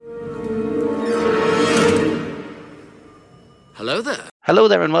Hello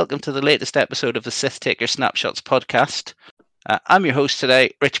there and welcome to the latest episode of the Sith Taker Snapshots podcast. I'm your host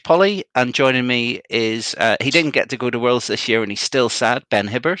today, Rich Polly, and joining me is, he didn't get to go to Worlds this year and he's still sad, Ben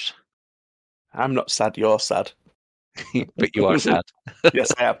Hibbert. I'm not sad, you're sad. But you are sad.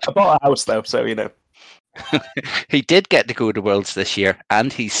 Yes, I am. I bought a house though, so you know. He did get to go to Worlds this year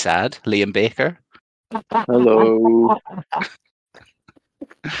and he's sad, Liam Baker. Hello.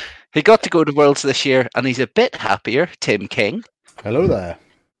 He got to go to Worlds this year and he's a bit happier, Tim King. Hello there.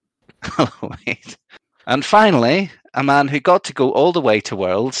 Oh, wait. And finally, a man who got to go all the way to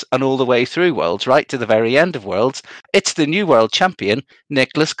Worlds and all the way through Worlds, right to the very end of Worlds. It's the new world champion,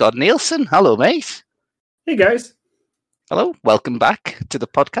 Nicholas God-Nielsen. Hello, mate. Hey, guys. Hello. Welcome back to the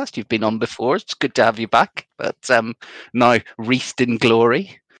podcast. You've been on before. It's good to have you back, but now wreathed in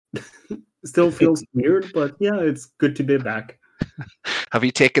glory. Still feels weird, but yeah, it's good to be back. Have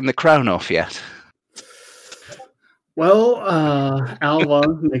you taken the crown off yet? Well, Alva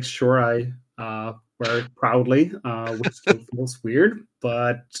makes sure I wear it proudly, which still feels weird,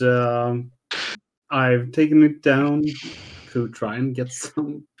 but I've taken it down to try and get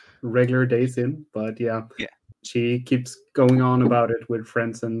some regular days in. But yeah, she keeps going on about it with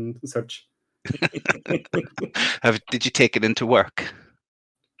friends and such. Did you take it into work?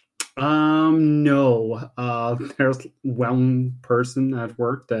 No. There's one person at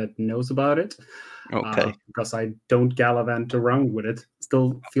work that knows about it. Okay. Because I don't gallivant around with it.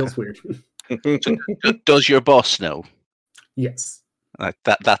 Still feels weird. Does your boss know? Yes. Like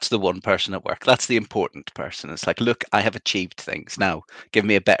that's the one person at work. That's the important person. It's like, look, I have achieved things. Now, give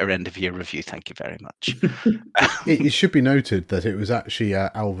me a better end of year review. Thank you very much. It should be noted that it was actually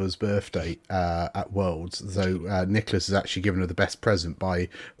Alva's birthday at Worlds, so Nicholas has actually given her the best present by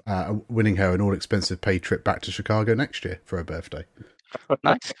winning her an all-expensive paid trip back to Chicago next year for her birthday.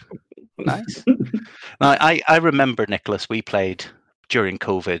 Nice. Now, I remember, Nicholas, we played during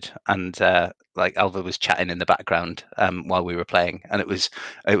COVID, and like Alva was chatting in the background while we were playing, and it was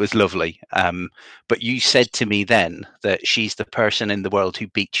lovely. But you said to me then that she's the person in the world who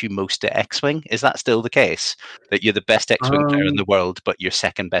beat you most at X-Wing. Is that still the case? That you're the best X-Wing player in the world, but you're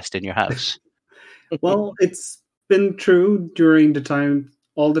second best in your house? Well, it's been true during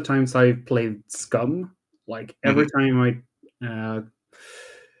all the times I've played Scum. Like every time I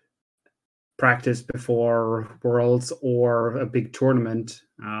practice before Worlds or a big tournament,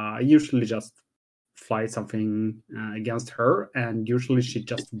 I usually just fly something against her, and usually she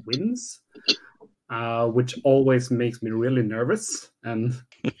just wins, which always makes me really nervous and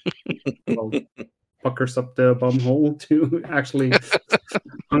puckers up the bum hole to actually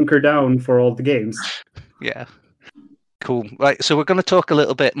hunker down for all the games. Yeah. Cool. Right, so we're going to talk a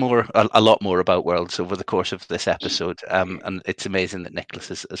little bit more, a lot more about Worlds over the course of this episode. And it's amazing that Nicholas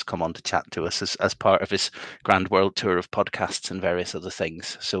has come on to chat to us as part of his grand world tour of podcasts and various other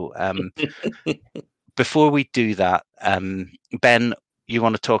things. So before we do that, Ben, you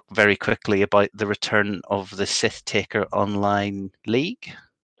want to talk very quickly about the return of the Sith Taker Online League?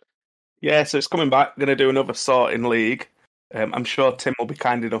 Yeah, so it's coming back. Going to do another sorting league. I'm sure Tim will be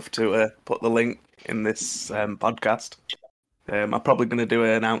kind enough to put the link in this podcast. I'm probably going to do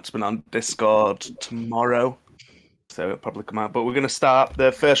an announcement on Discord tomorrow, so it'll probably come out. But we're going to start.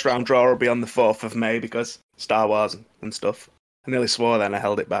 The first round draw will be on the 4th of May because Star Wars and stuff. I nearly swore then, I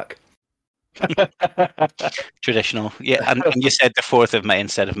held it back. Traditional. Yeah, and you said the 4th of May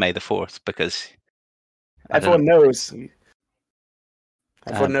instead of May the 4th because... Everyone knows.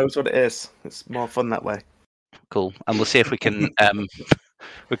 Everyone knows what it is. It's more fun that way. Cool. And we'll see if we can...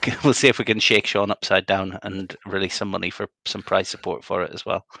 we'll see if we can shake Sean upside down and release some money for some prize support for it as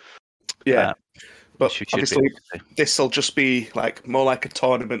well. Yeah, but obviously this will just be like more like a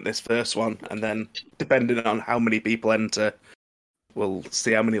tournament, this first one, and then depending on how many people enter, we'll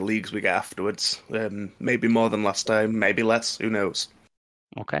see how many leagues we get afterwards. Maybe more than last time, maybe less. Who knows?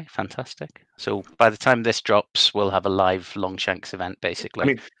 Okay, fantastic. So by the time this drops, we'll have a live Longshanks event, basically. I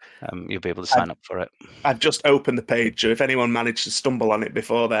mean, you'll be able to sign up for it. I've just opened the page, so if anyone managed to stumble on it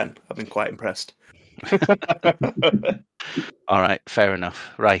before then, I've been quite impressed. All right, fair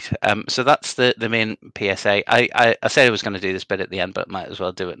enough. Right, so that's the main PSA. I said I was going to do this bit at the end, but might as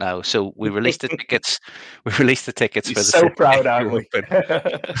well do it now. So we released the tickets. We released the tickets for the so Sith proud, Taker aren't we?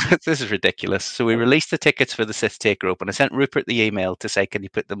 Open. This is ridiculous. So we released the tickets for the Sith Taker Open. I sent Rupert the email to say, can you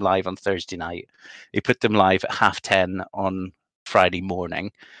put them live on Thursday night? He put them live at 10:30 on Friday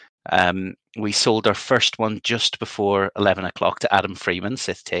morning. We sold our first one just before 11 o'clock to Adam Freeman,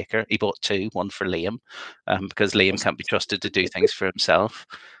 Sith Taker. He bought 2, one for Liam, because Liam can't be trusted to do things for himself.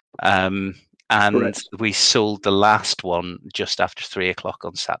 And we sold the last one just after 3 o'clock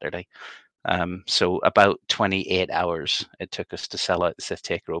on Saturday. So about 28 hours it took us to sell out the Sith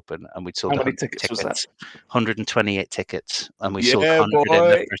Taker Open, and we'd sold How many 100 tickets was that? 128 tickets, and we sold Yeah, 100 in boy.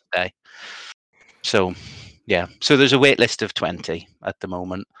 the first day. So, yeah. So there's a wait list of 20 at the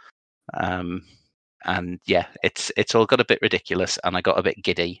moment. And yeah, it's all got a bit ridiculous, and I got a bit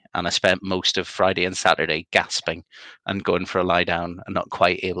giddy, and I spent most of Friday and Saturday gasping and going for a lie down and not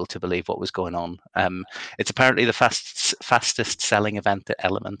quite able to believe what was going on. It's apparently the fastest selling event that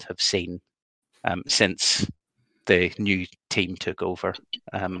Element have seen since the new team took over.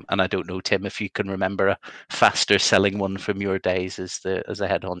 And I don't know, Tim, if you can remember a faster selling one from your days as a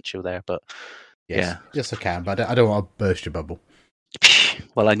head honcho there, but yes, I can, but I don't want to burst your bubble.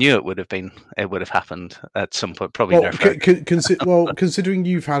 Well, I knew it would have happened at some point. Probably well, considering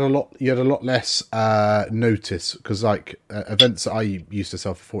you had a lot less notice, because like events that I used to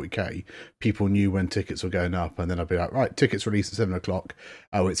sell for 40k, people knew when tickets were going up, and then I'd be like, right, tickets released at 7:00.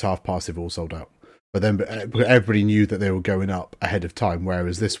 Oh, it's 5:30. They've all sold out. But then everybody knew that they were going up ahead of time,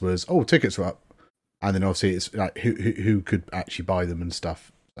 whereas this was, tickets were up, and then obviously it's like who could actually buy them and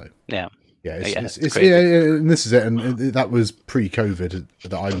stuff. So yeah. Yeah, it's and this is it, and that was pre-COVID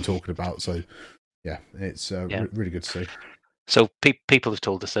that I'm talking about. So, yeah, it's really good to see. So people have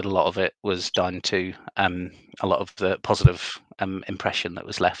told us that a lot of it was down to a lot of the positive impression that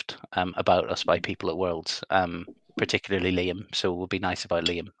was left about us by people at Worlds, particularly Liam. So it would be nice about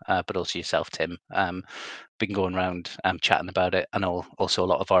Liam, but also yourself, Tim. Been going around chatting about it, and also a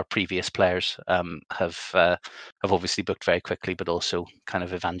lot of our previous players have obviously booked very quickly, but also kind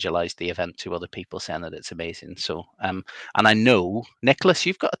of evangelized the event to other people, saying that it's amazing. So, and I know, Nicholas,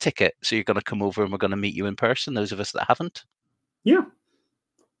 you've got a ticket, so you're going to come over and we're going to meet you in person. Those of us that haven't. Yeah.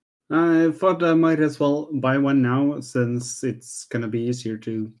 I thought I might as well buy one now, since it's going to be easier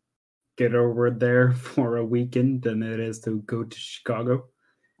to get over there for a weekend than it is to go to Chicago.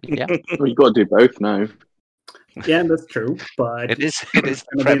 Yeah. Well, you've got to do both now. Yeah, that's true. But it is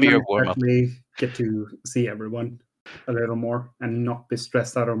premier warm up. Get to see everyone a little more and not be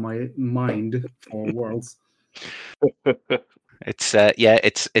stressed out of my mind for Worlds.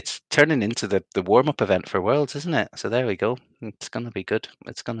 It's turning into the warm up event for Worlds, isn't it? So there we go. It's going to be good.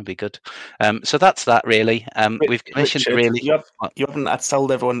 So that's that really. We've commissioned Richard, really. You haven't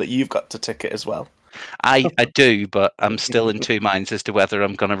told everyone that you've got the ticket as well. I do, but I'm still in two minds as to whether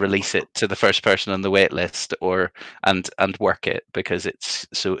I'm going to release it to the first person on the wait list and work it because it's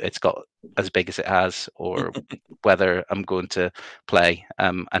got as big as it has, or whether I'm going to play.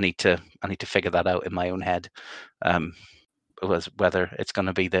 I need to figure that out in my own head. Whether it's going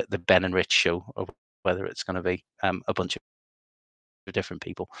to be the Ben and Rich show or whether it's going to be a bunch of different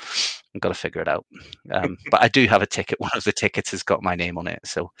people. I've got to figure it out. But I do have a ticket. One of the tickets has got my name on it.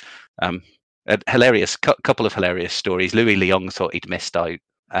 So hilarious, couple of hilarious stories. Louis Leong thought he'd missed out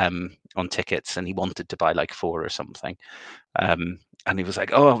on tickets and he wanted to buy like 4 or something. And he was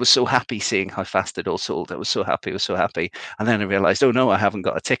like, I was so happy seeing how fast it all sold. I was so happy. And then I realized, oh no, I haven't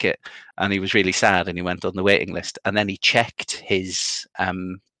got a ticket. And he was really sad and he went on the waiting list. And then he checked his,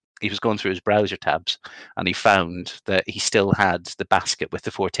 he was going through his browser tabs and he found that he still had the basket with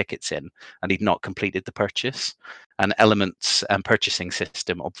the 4 tickets in and he'd not completed the purchase. And Element's purchasing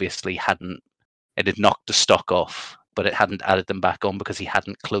system obviously had knocked the stock off, but it hadn't added them back on because he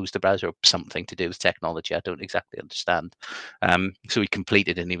hadn't closed the browser or something to do with technology. I don't exactly understand. So he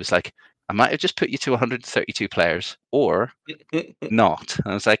completed and he was like, I might have just put you to 132 players or not. And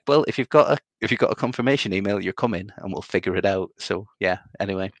I was like, well, if you've got a confirmation email, you're coming and we'll figure it out. So yeah,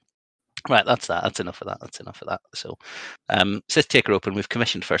 anyway. Right, that's that. That's enough of that. So Sith Taker Open, we've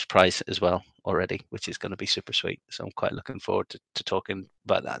commissioned first prize as well already, which is going to be super sweet. So I'm quite looking forward to talking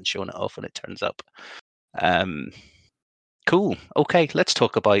about that and showing it off when it turns up. Cool. Okay, let's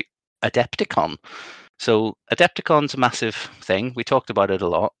talk about Adepticon. So Adepticon's a massive thing. We talked about it a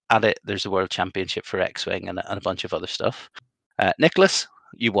lot. At it, there's a World Championship for X-Wing and a bunch of other stuff. Nicholas,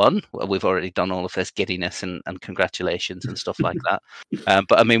 you won. Well, we've already done all of this giddiness and congratulations and stuff like that.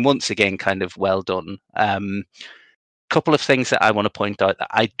 But I mean, once again, kind of well done. Couple of things that I want to point out that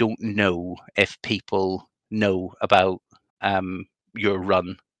I don't know if people know about your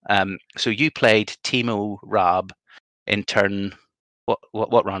run. So you played Timo Raab in turn.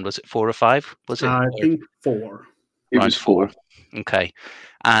 What round was it? 4 or 5? Was it? I think 4. It was 4. Okay,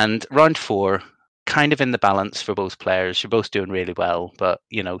 and round 4. Kind of in the balance for both players. You're both doing really well, but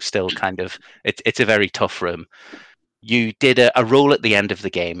still kind of it's a very tough room. You did a roll at the end of the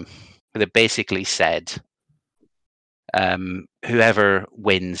game that basically said, whoever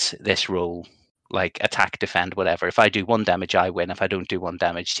wins this roll, like attack, defend, whatever. If I do 1 damage, I win. If I don't do 1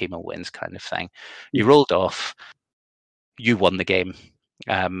 damage, Timo wins, kind of thing. You rolled off. You won the game.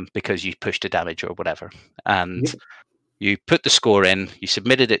 because you pushed a damage or whatever. And Yep. you put the score in, you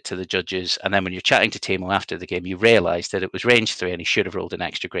submitted it to the judges, and then when you're chatting to Timo after the game, you realised that it was range 3 and he should have rolled an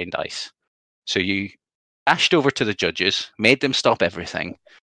extra green dice. So you dashed over to the judges, made them stop everything,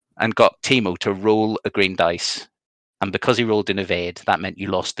 and got Timo to roll a green dice. And because he rolled an evade, that meant you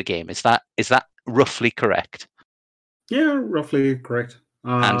lost the game. Is that roughly correct? Yeah, roughly correct.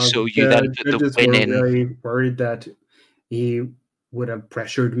 And so you then put the judges win were in. very worried that he would have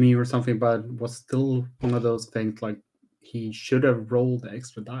pressured me or something, but it was still one of those things like he should have rolled the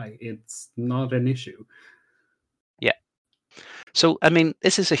extra die. It's not an issue. So, I mean,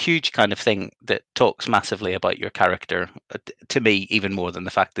 this is a huge kind of thing that talks massively about your character. To me, even more than the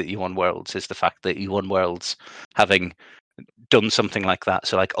fact that you won Worlds, is the fact that you won Worlds having done something like that.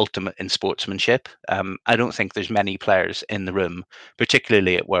 So, like, ultimate in sportsmanship. I don't think there's many players in the room,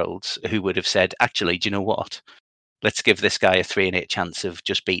 particularly at Worlds, who would have said, actually, do you know what? Let's give this guy a 3 in 8 chance of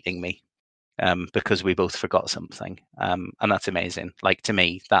just beating me because we both forgot something. And that's amazing. Like, to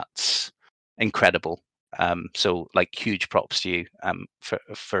me, that's incredible. So, like, huge props to you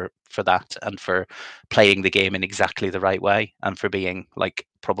for that, and for playing the game in exactly the right way, and for being like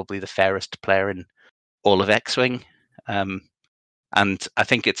probably the fairest player in all of X-Wing. And I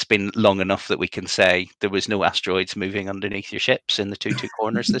think it's been long enough that we can say there was no asteroids moving underneath your ships in the 2-2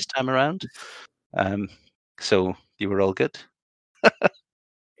 corners this time around. So you were all good.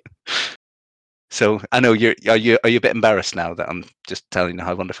 So I know are you a bit embarrassed now that I'm just telling you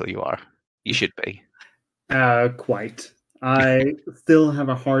how wonderful you are? You should be. Quite. I still have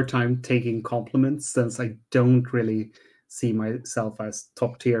a hard time taking compliments since I don't really see myself as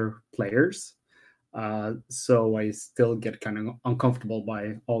top tier players. So I still get kind of uncomfortable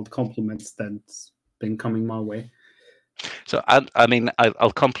by all the compliments that's been coming my way. So I mean,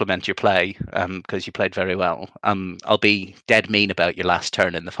 I'll compliment your play because you played very well. I'll be dead mean about your last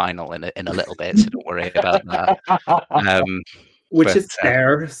turn in the final in a little bit, so don't worry about that. Which is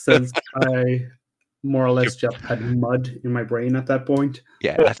fair, since I more or less just had mud in my brain at that point.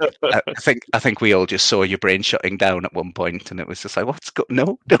 Yeah, I think we all just saw your brain shutting down at one point, and it was just like,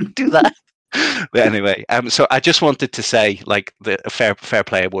 no, don't do that. But anyway, so I just wanted to say, like, a fair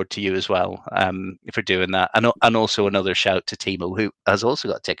play award to you as well for doing that, and also another shout to Timo, who has also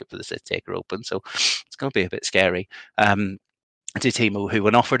got a ticket for the Sith Taker Open, so it's going to be a bit scary. To Timo, who,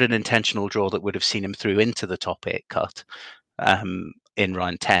 when offered an intentional draw that would have seen him through into the top 8 cut in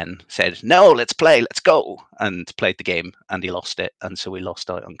round 10, said, "No, let's play, let's go," and played the game, and he lost it, and so we lost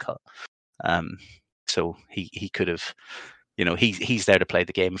out on cut. So he could have. You know, he's there to play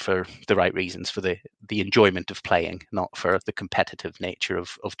the game for the right reasons, for the enjoyment of playing, not for the competitive nature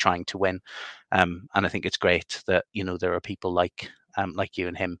of trying to win. And I think it's great that, you know, there are people like you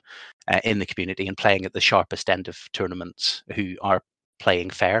and him in the community and playing at the sharpest end of tournaments who are playing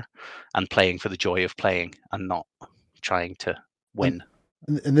fair and playing for the joy of playing and not trying to win.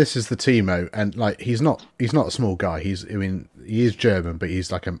 And this is the Timo, and like he's not a small guy. He is German, but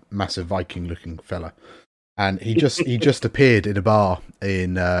he's like a massive Viking looking fella. And he just appeared in a bar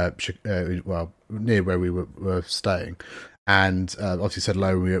in near where we were staying, and obviously said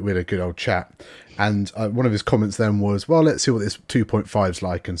hello. We had a good old chat, and one of his comments then was, "Well, let's see what this 2.5's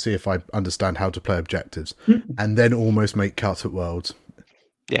like, and see if I understand how to play objectives." And then almost make cuts at Worlds.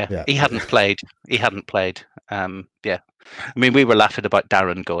 Yeah. He hadn't played. Yeah, I mean, we were laughing about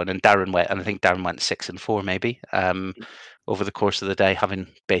Darren going, and Darren went, and I think Darren went 6 and 4 maybe. Over the course of the day, having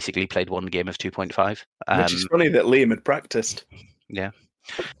basically played one game of 2.5. Which is funny that Liam had practiced. Yeah.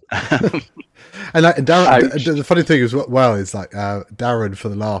 And Darren, the funny thing as well is like Darren, for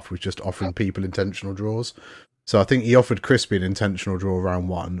the laugh, was just offering people intentional draws. So I think he offered Crispy an intentional draw round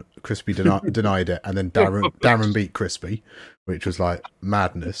 1. Crispy denied it, and then Darren beat Crispy, which was like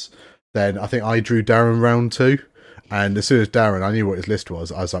madness. Then I think I drew Darren round 2, and as soon as Darren, I knew what his list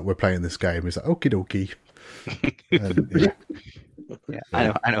was. I was like, "We're playing this game." He's like, "Okie dokie." I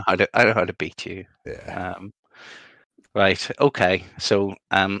know how to beat you. Yeah. Right. Okay. So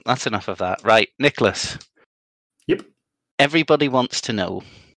that's enough of that. Right, Nicholas. Yep. Everybody wants to know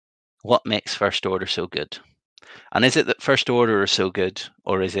what makes First Order so good. And is it that First Order are so good,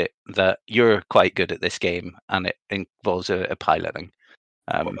 or is it that you're quite good at this game and it involves a piloting?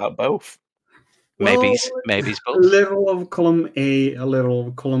 What about both? Maybe both. A little of column A, a little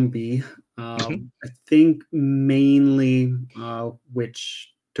of column B. I think mainly,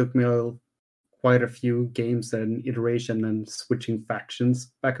 which took me quite a few games and iteration and switching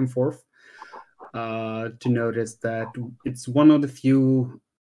factions back and forth, to notice that it's one of the few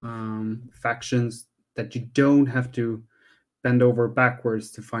factions that you don't have to bend over backwards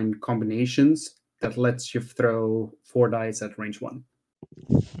to find combinations that lets you throw 4 dice at range 1.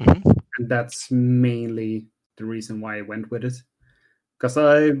 Mhm. And that's mainly the reason why I went with it. Because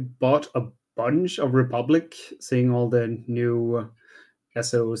I bought a bunch of Republic, seeing all the new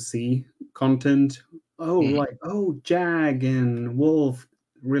SOC content. Oh, Mhm. like, oh, Jag and Wolf,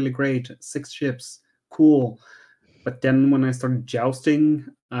 really great. 6 ships, cool. But then when I started jousting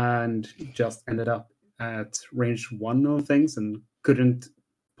and just ended up at range 1 of things and couldn't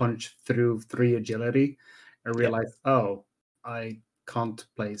punch through 3 agility, I realized, oh, I can't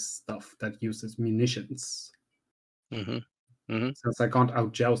play stuff that uses munitions Mhm. Mhm. since I can't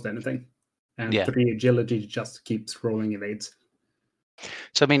outjoust anything. And Yeah. 3 agility just keeps rolling evades.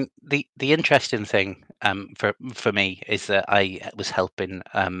 So I mean, the interesting thing for me is that I was helping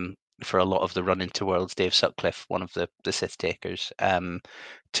for a lot of the run into worlds, Dave Sutcliffe, one of the Sith takers,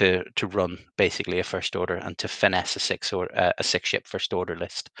 to run basically a first order and to finesse a 6 ship first order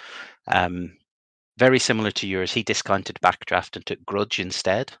list. Very similar to yours, he discounted Backdraft and took Grudge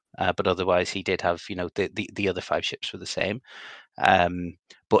instead, but otherwise he did have, you know, the other 5 ships were the same.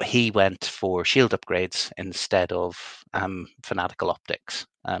 But he went for shield upgrades instead of fanatical optics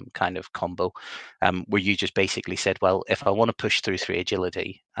kind of combo, where you just basically said, well, if I want to push through 3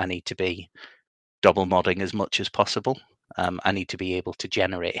 agility, I need to be double modding as much as possible. I need to be able to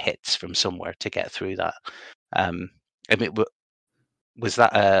generate hits from somewhere to get through that. I mean, was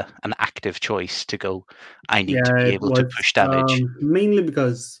that an active choice to go, I need to Yeah, be it able to was push damage? mainly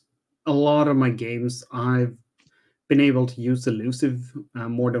because a lot of my games I've been able to use elusive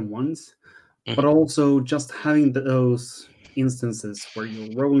more than once, but also just having those instances where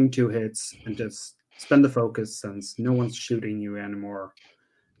you're rolling 2 hits and just spend the focus since no one's shooting you anymore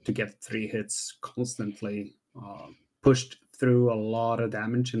to get 3 hits constantly pushed through a lot of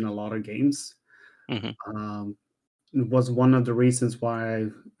damage in a lot of games. Mhm. It was one of the reasons why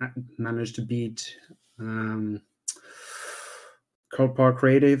I managed to beat Park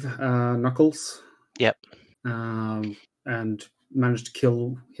Creative Knuckles. Yep. And managed to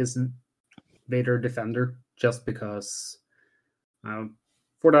kill his Vader Defender just because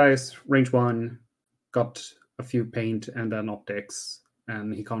 4 dice, range 1, got a few paint and then optics,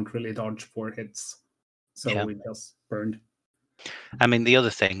 and he can't really dodge 4 hits. So Yeah. we just burned. I mean, the other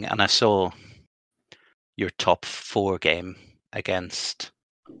thing, and I saw your top 4 game against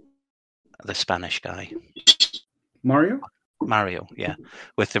the Spanish guy, Mario? Mario, yeah,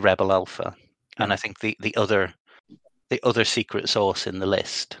 with the Rebel Alpha. And Yeah. I think the other secret sauce in the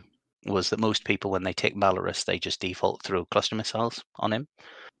list was that most people, when they take Malorus, they just default through cluster missiles on him.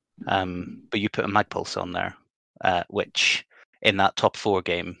 But you put a Magpulse on there, which in that top 4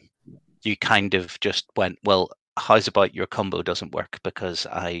 game, you kind of just went, well, how's about your combo doesn't work because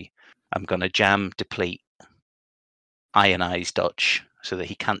I'm going to jam, deplete, ionize Dutch so that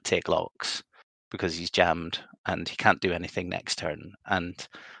he can't take locks because he's jammed and he can't do anything next turn. And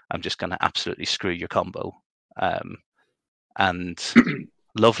I'm just going to absolutely screw your combo. And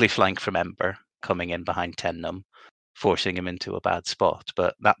lovely flank from Ember coming in behind Tennum, forcing him into a bad spot.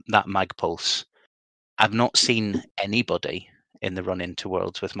 But that Magpulse, I've not seen anybody in the run into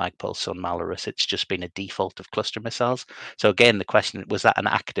worlds with Magpulse on Malorus. It's just been a default of cluster missiles. So again, the question, was that an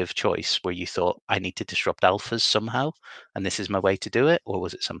active choice where you thought, I need to disrupt alphas somehow and this is my way to do it, or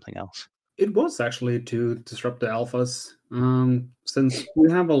was it something else? It was actually to disrupt the alphas, since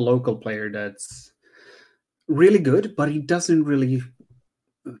we have a local player that's really good, but he doesn't really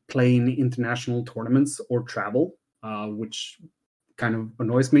play in international tournaments or travel, which kind of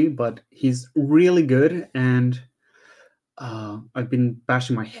annoys me, but he's really good, and I've been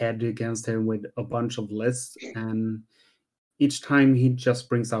bashing my head against him with a bunch of lists, and each time he just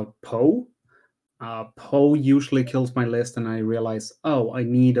brings out Poe. Poe usually kills my list, and I realize, oh, I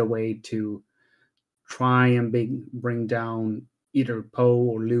need a way to try and bring down either Poe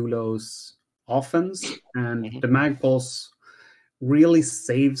or Lulo's offense, and the Magpulse really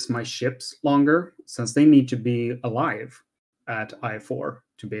saves my ships longer since they need to be alive at I4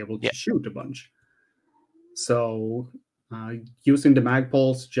 to be able to shoot a bunch. So using the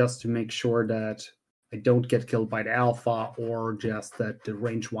Magpulse just to make sure that I don't get killed by the Alpha, or just that the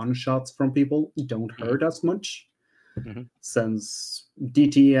range 1 shots from people don't hurt as much, since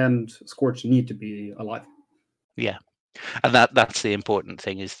DT and Scorch need to be alive. Yeah. And that's the important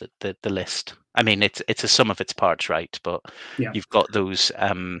thing, is that the list. I mean, it's a sum of its parts, right? But you've got those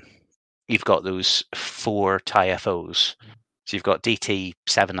 4 TIE-FOs. So you've got DT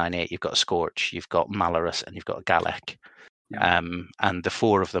 798, you've got a Scorch, you've got Malorus, and you've got a Galek. And the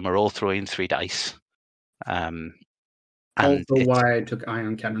 4 of them are all throwing 3 dice. And also why I took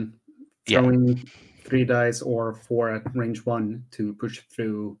Ion Cannon. Throwing 3 dice or 4 at range 1 to push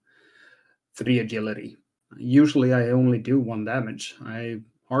through 3 agility. Usually I only do 1 damage. I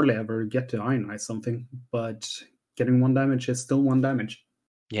hardly ever get to ionize something, but getting 1 damage is still 1 damage.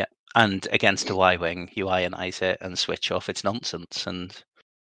 Yeah, and against a Y-wing, you ionize it and switch off its nonsense, and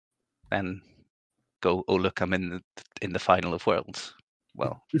then go, oh look, I'm in the final of Worlds.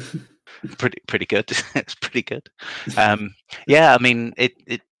 Well, pretty good. It's pretty good. Yeah, I mean,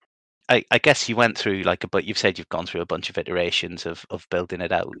 I guess you went through but you've said you've gone through a bunch of iterations of building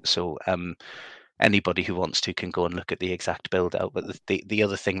it out. So anybody who wants to can go and look at the exact build out. But the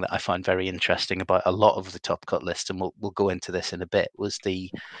other thing that I find very interesting about a lot of the Top Cut list, and we'll go into this in a bit, was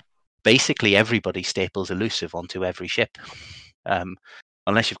basically everybody staples elusive onto every ship,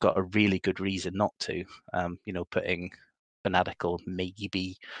 unless you've got a really good reason not to. Putting fanatical,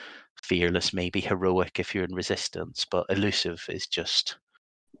 maybe fearless, maybe heroic if you're in resistance, but elusive is just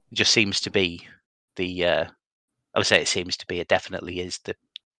seems to be the. I would say it seems to be. It definitely is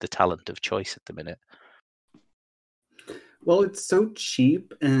the talent of choice at the minute. Well, it's so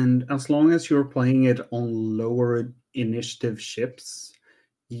cheap, and as long as you're playing it on lower initiative ships,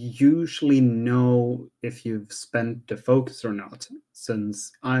 you usually know if you've spent the focus or not,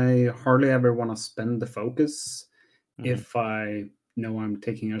 since I hardly ever want to spend the focus if I know I'm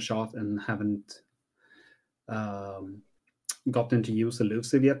taking a shot and haven't gotten to use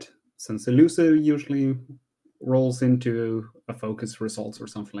elusive yet, since elusive usually rolls into a focus results or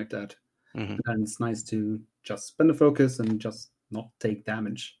something like that. And it's nice to just spend the focus and just not take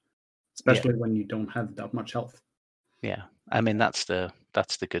damage, especially when you don't have that much health. Yeah, I mean that's the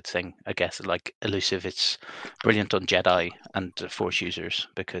good thing, I guess. Like elusive, it's brilliant on Jedi and Force users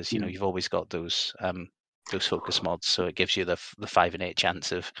because you've always got those focus mods, so it gives you the 5 in 8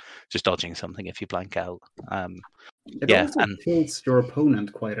 chance of just dodging something if you blank out. It also kills your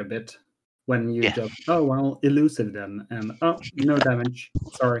opponent quite a bit when you just elusive then, and no damage.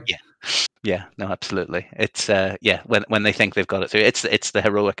 Sorry. Yeah, no, absolutely. It's when they think they've got it through, it's the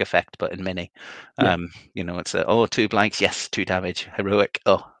heroic effect, but in mini. It's 2 blanks, yes, 2 damage. Heroic,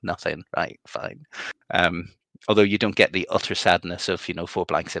 nothing. Right, fine. Although you don't get the utter sadness of 4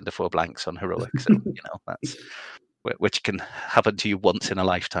 blanks into 4 blanks on heroic, so that's which can happen to you once in a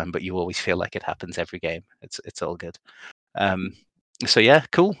lifetime, but you always feel like it happens every game. It's all good. So yeah,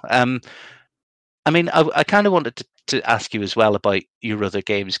 cool. I mean, I kind of wanted to ask you as well about your other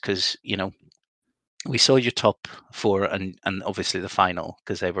games because we saw your top 4 and obviously the final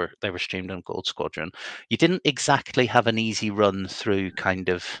because they were streamed on Gold Squadron. You didn't exactly have an easy run through kind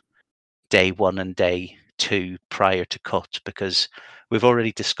of day 1 and day 2 prior to cut because we've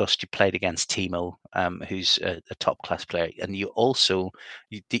already discussed you played against Timo, who's a top class player, and you also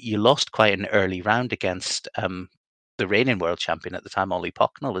you lost quite an early round against the reigning world champion at the time, Ollie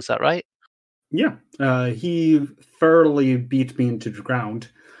Pocknell. Is that right? Yeah, he thoroughly beat me into the ground,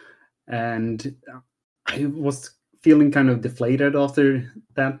 and I was feeling kind of deflated after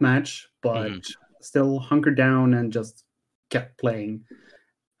that match, but still hunkered down and just kept playing.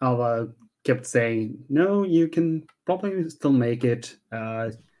 Alva kept saying, no, you can probably still make it.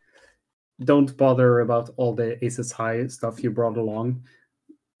 Don't bother about all the Aces High stuff you brought along,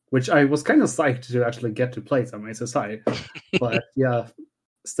 which I was kind of psyched to actually get to play some Aces High. But yeah,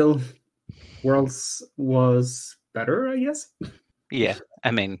 still... Worlds was better, I guess. Yeah, I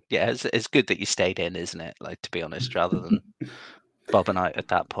mean, yeah, it's good that you stayed in, isn't it? Like, to be honest, rather than bobbing out at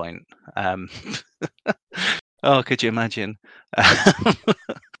that point. Could you imagine?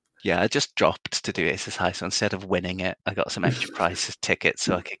 Yeah, I just dropped to do Aces High, so instead of winning it, I got some extra prize tickets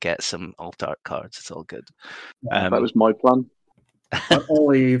so I could get some alt art cards. It's all good. That was my plan.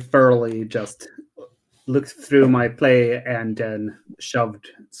 Ollie thoroughly just looked through my play and then shoved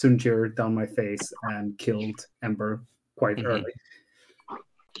Sunjir down my face and killed Ember quite early.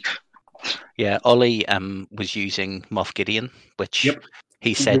 Yeah, Ollie was using Moff Gideon, which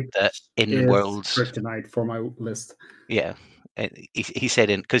he said that in Worlds kryptonite for my list. Yeah, he said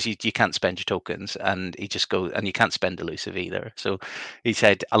because you can't spend your tokens, and he just goes, and you can't spend elusive either. So he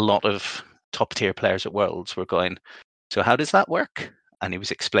said a lot of top tier players at Worlds were going, so how does that work? And he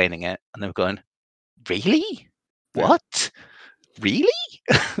was explaining it, and they were going, really? What? Really?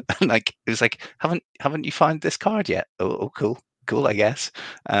 And it was like, haven't you found this card yet? Oh, cool, I guess.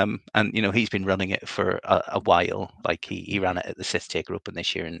 And he's been running it for a while. Like he ran it at the Sith Taker Open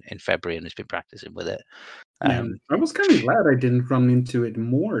this year in February and has been practicing with it. I was kind of glad I didn't run into it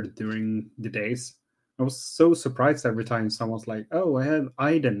more during the days. I was so surprised every time someone's like, oh, I have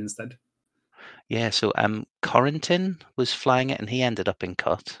Iden instead. Yeah, so Corentin was flying it and he ended up in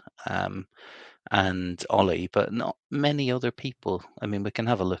cut. And Ollie, but not many other people. I mean, we can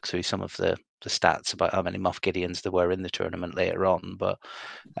have a look through some of the stats about how many Moff Gideons there were in the tournament later on. But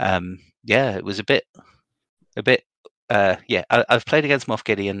it was a bit a bit. I've played against Moff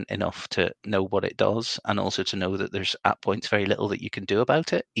Gideon enough to know what it does, and also to know that there's at points very little that you can do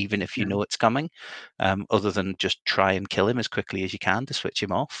about it, even if you know it's coming, other than just try and kill him as quickly as you can to switch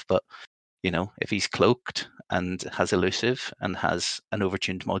him off. But if he's cloaked and has elusive and has an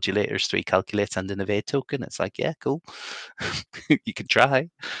overtuned modulators, 3 calculates and an evade token, it's like, yeah, cool. You can try.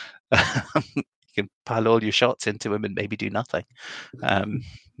 You can pile all your shots into him and maybe do nothing.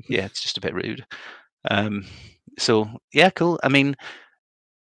 It's just a bit rude. So yeah, cool. I mean,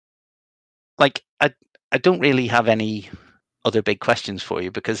 like I don't really have any other big questions for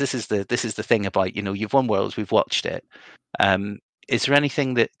you, because this is the thing about, you've won Worlds, we've watched it. Is there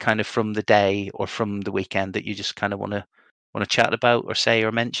anything that kind of from the day or from the weekend that you just kind of want to chat about or say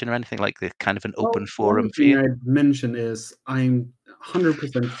or mention, or anything like the kind of an open forum for you? One thing I'd mention is I'm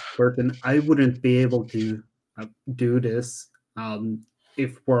 100% certain I wouldn't be able to do this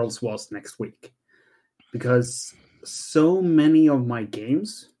if Worlds was next week, because so many of my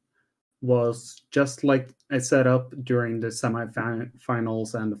games was just like I set up during the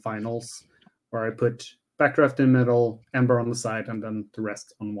semi-finals and the finals, where I put Backdraft in the middle, Ember on the side, and then the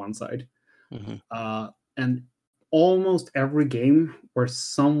rest on one side. Mm-hmm. And almost every game where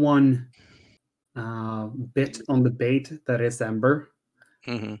someone bit on the bait that is Ember,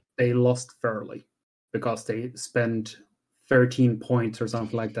 mm-hmm. they lost fairly, because they spent 13 points or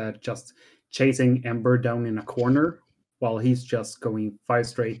something like that just chasing Ember down in a corner while he's just going 5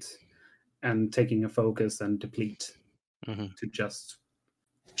 straight and taking a focus and deplete to just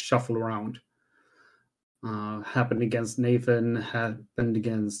shuffle around. Happened against Nathan, happened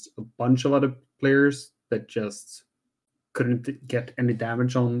against a bunch of other players that just couldn't get any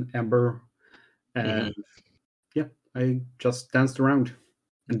damage on Ember. And I just danced around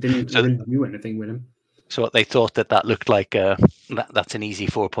and didn't really do anything with him. So they thought that looked like that's an easy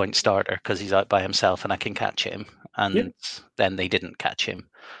 4-point starter because he's out by himself and I can catch him. And then they didn't catch him,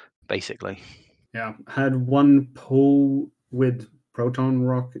 basically. Yeah, had one Poe with proton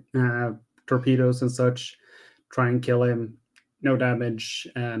rock torpedoes and such, try and kill him, no damage,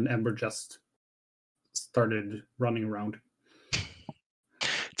 and Ember just started running around.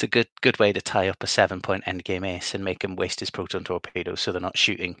 It's a good way to tie up a 7-point endgame ace and make him waste his proton torpedoes so they're not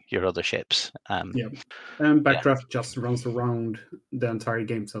shooting your other ships. And Backdraft just runs around the entire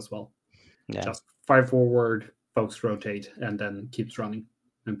games as well. Yeah. Just 5 forward, folks rotate, and then keeps running,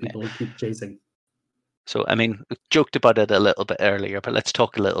 and people keep chasing. So, I mean, we joked about it a little bit earlier, but let's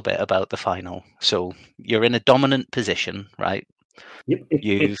talk a little bit about the final. So you're in a dominant position, right? Yep.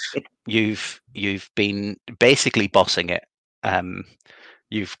 You've been basically bossing it.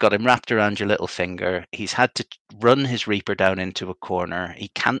 You've got him wrapped around your little finger. He's had to run his Reaper down into a corner. He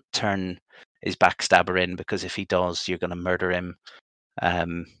can't turn his backstabber in, because if he does, you're going to murder him.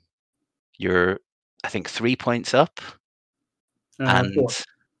 You're, I think, 3 points up and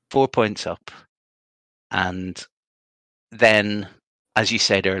 4 points up. And then, as you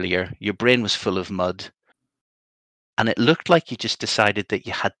said earlier, your brain was full of mud. And it looked like you just decided that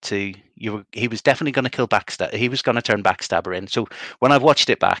you had to. He was definitely going to kill Backstabber. He was going to turn Backstabber in. So when I watched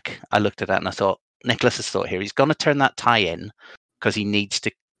it back, I looked at that and I thought, Nicholas has thought here. He's going to turn that tie in because he needs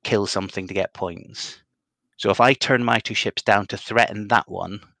to kill something to get points. So if I turn my 2 ships down to threaten that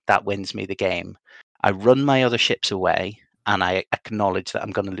one, that wins me the game. I run my other ships away and I acknowledge that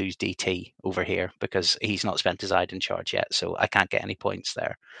I'm going to lose DT over here because he's not spent his Iden charge yet. So I can't get any points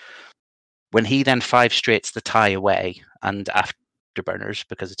there. When he then 5 straights the tie away and afterburners,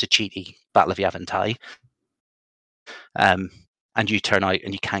 because it's a cheaty Battle of Yavin tie, and you turn out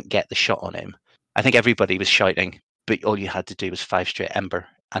and you can't get the shot on him, I think everybody was shouting, but all you had to do was 5 straight Ember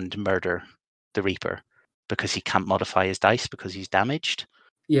and murder the Reaper because he can't modify his dice because he's damaged.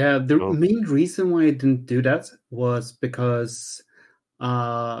 Yeah, the main reason why I didn't do that was because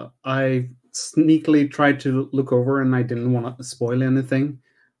I sneakily tried to look over and I didn't want to spoil anything.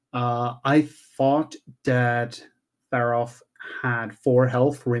 I thought that Tharoff had 4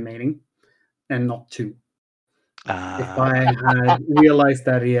 health remaining and not 2. If I had realized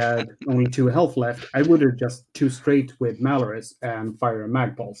that he had only 2 health left, I would have just 2 straight with Malorus and fire a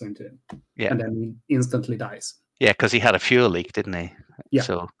Magpulse into him. Yeah. And then he instantly dies. Yeah, because he had a fuel leak, didn't he? Yeah.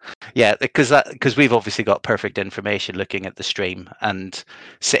 So, yeah, because we've obviously got perfect information looking at the stream and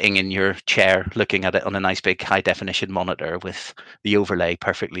sitting in your chair looking at it on a nice big high definition monitor with the overlay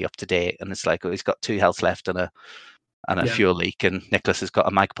perfectly up to date. And it's like, oh, he's got 2 health left and and a fuel leak, and Nicholas has got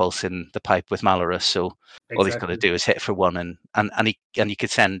a mag pulse in the pipe with Malorus, so all he's got to do is hit for one, and you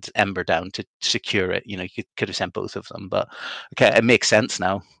could send Ember down to secure it. You could have sent both of them, but okay, it makes sense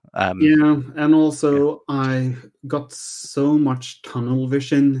now. And also I got so much tunnel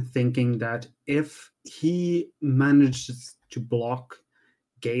vision thinking that if he manages to block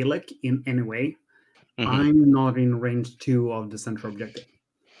Gaelic in any way, I'm not in range 2 of the center objective.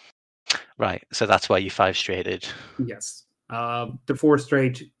 Right, so that's why you 5-straighted. Yes. The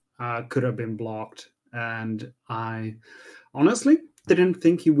 4-straight could have been blocked, and I honestly didn't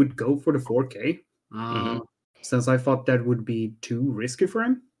think he would go for the 4K, since I thought that would be too risky for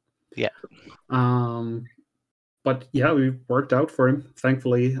him. Yeah. But yeah, it worked out for him.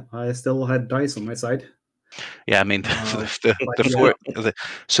 Thankfully, I still had dice on my side. Yeah, I mean, the 4K.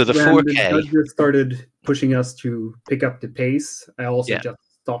 The judges started pushing us to pick up the pace. I also just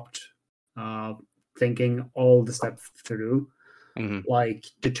stopped thinking all the steps through. Like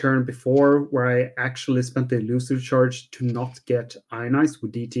the turn before, where I actually spent the elusive charge to not get ionized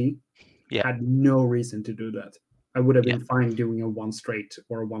with DT. Had no reason to do that. I would have been fine doing a 1 straight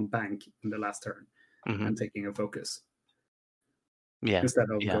or a 1 bank in the last turn and taking a focus. Instead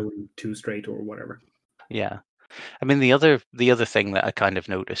of going 2 straight or whatever. Yeah. I mean, the other thing that I kind of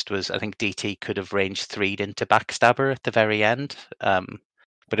noticed was I think DT could have range 3'd into Backstabber at the very end.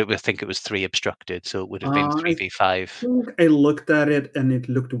 But I think it was 3 obstructed, so it would have been 3v5. I looked at it and it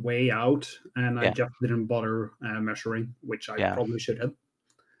looked way out, and I just didn't bother measuring, which I probably should have.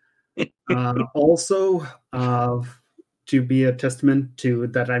 Also, to be a testament to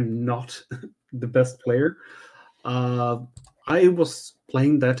that I'm not the best player, I was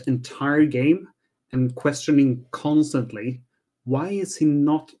playing that entire game and questioning constantly, why is he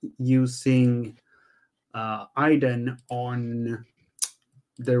not using Iden on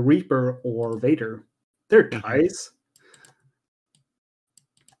the Reaper or Vader? They're ties.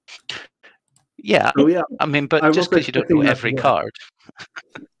 Yeah. So, yeah. I mean, but just because you don't know every card.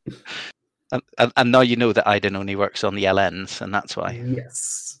 And now you know that Iden only works on the LNs, and that's why.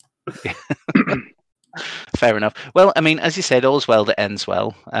 Yes. Fair enough. Well, I mean, as you said, all's well that ends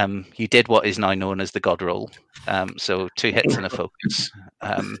well. You did what is now known as the God roll. So 2 hits and a focus.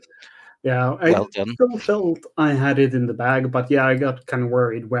 Yeah, well done. Still felt I had it in the bag, but yeah, I got kind of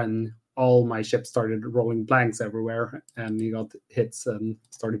worried when all my ships started rolling blanks everywhere, and you got hits and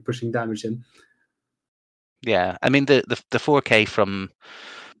started pushing damage in. Yeah, I mean the 4K from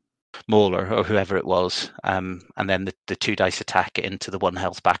Mauler or whoever it was, and then the 2 dice attack into the 1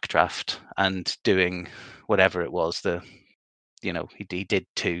 health backdraft and doing whatever it was. He did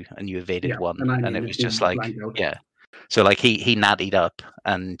 2 and you evaded 1, and it was just like So like he nattied up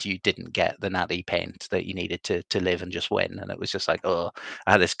and you didn't get the natty paint that you needed to live and just win, and it was just like, I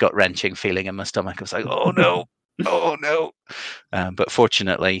had this gut wrenching feeling in my stomach. I was like, oh no. Oh no! But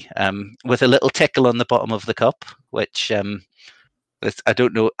fortunately, with a little tickle on the bottom of the cup, which I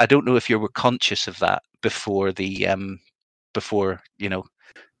don't know if you were conscious of that before it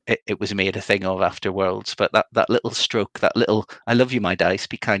was made a thing of after Worlds. But that little stroke, that little "I love you, my dice,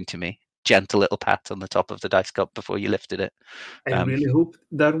 be kind to me," gentle little pat on the top of the dice cup before you lifted it. I really hope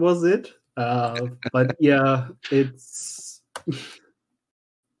that was it. But yeah, it's.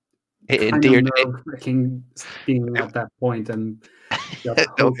 It endeared being at that point and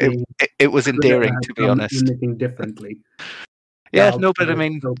it was endearing, to be honest. Anything differently. But I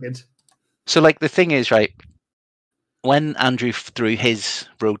mean, so like the thing is, right, when Andrew threw his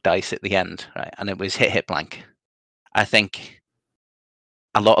road dice at the end, right, and it was hit blank, I think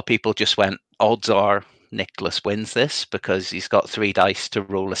a lot of people just went, odds are Nicholas wins this because he's got 3 dice to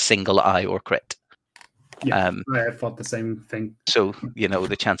roll a single eye or crit. Yeah, I thought the same thing. So,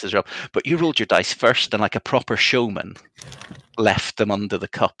 the chances are up. But you rolled your dice first, and like a proper showman, left them under the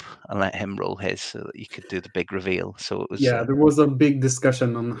cup and let him roll his so that you could do the big reveal. So it was. Yeah, there was a big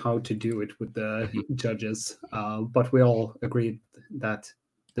discussion on how to do it with the judges, but we all agreed that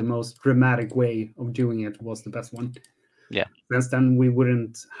the most dramatic way of doing it was the best one. Yeah. Since then, we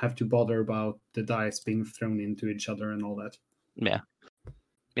wouldn't have to bother about the dice being thrown into each other and all that. Yeah.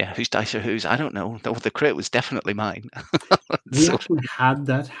 Yeah, whose dice are whose? I don't know. The crit was definitely mine. We actually had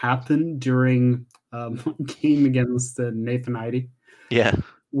that happen during a game against Nathan Idy. Yeah.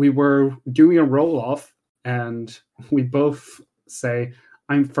 We were doing a roll-off, and we both say,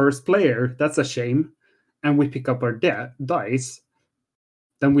 I'm first player. That's a shame. And we pick up our dice.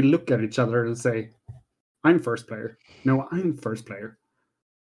 Then we look at each other and say, I'm first player. No, I'm first player.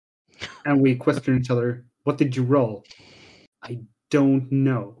 And we question each other, what did you roll? I don't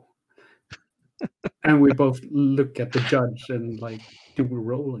know. And we both look at the judge and like, do we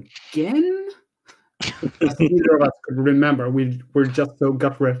roll again? as neither of us could remember, we're just so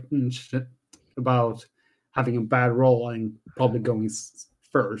gut-wrenched about having a bad roll and probably going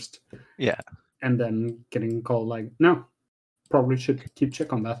first. Yeah. And then getting called like, no, probably should keep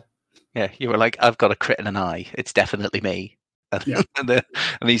check on that. Yeah, you were like, I've got a crit and an eye. It's definitely me. And, Yeah. and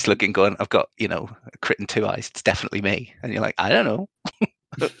he's looking, going, I've got, a crit and 2 eyes. It's definitely me. And you're like, I don't know.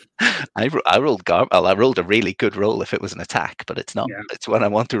 I rolled I rolled a really good roll if it was an attack, but it's not. Yeah. It's when I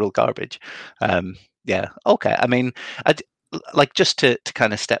want to roll garbage. Yeah. Okay. I mean, I'd like just to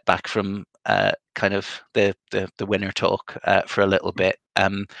kind of step back from kind of the winner talk for a little bit.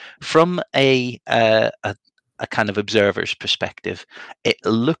 From a kind of observer's perspective, it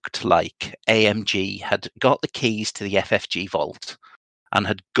looked like AMG had got the keys to the FFG vault and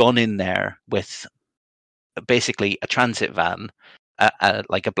had gone in there with basically a transit van,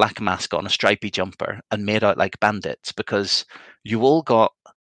 like a black mask on, a stripy jumper, and made out like bandits, because you all got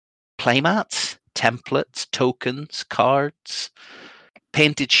playmats, templates, tokens, cards,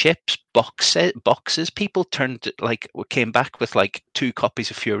 painted ships, boxes. People came back with like 2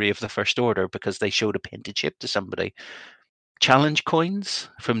 copies of Fury of the First Order because they showed a painted ship to somebody. Challenge coins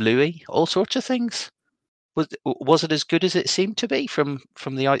from Louis, all sorts of things. Was it as good as it seemed to be from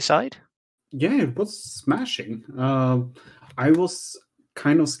the outside? Yeah, it was smashing. I was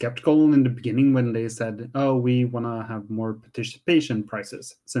kind of skeptical in the beginning when they said, "Oh, we want to have more participation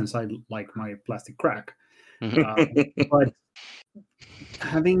prizes," since I like my plastic crack. But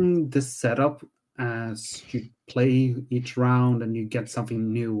having this setup as you play each round and you get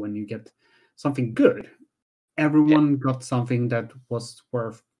something new and you get something good, everyone got something that was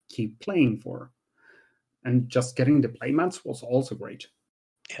worth keep playing for. And just getting the playmats was also great.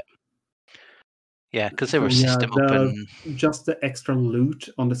 Yeah, because they were system open. Just the extra loot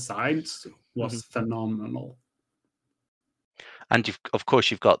on the sides was phenomenal. And of course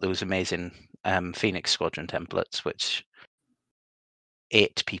you've got those amazing Phoenix Squadron templates, which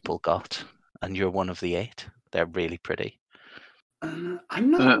 8 people got, and you're one of the 8. They're really pretty.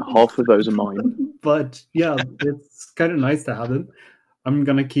 I'm not half of those are mine, but yeah, it's kind of nice to have them. I'm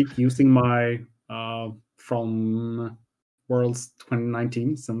gonna keep using my from Worlds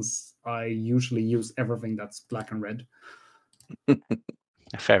 2019, since I usually use everything that's black and red.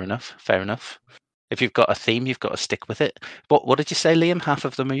 Fair enough. If you've got a theme, you've got to stick with it. What did you say, Liam? Half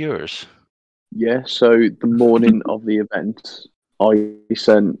of them are yours? Yeah, so the morning of the event, I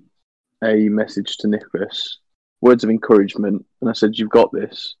sent a message to Nicholas, words of encouragement, and I said, "You've got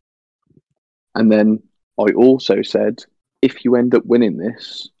this." And then I also said, "If you end up winning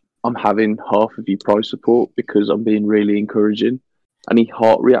this, I'm having half of your prize support because I'm being really encouraging." And he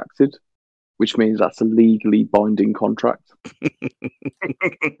heart reacted, which means that's a legally binding contract.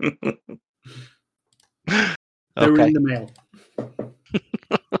 They're in the mail.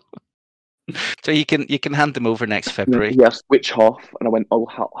 So you can hand them over next February. Yes, which half? And I went, "I'll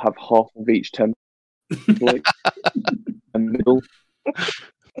have half of each template." And middle.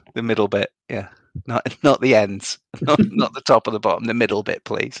 The middle bit, yeah. Not the ends, not the top or the bottom. The middle bit,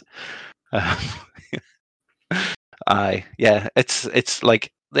 please. It's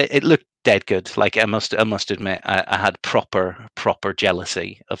like it looked dead good. Like I must admit, I had proper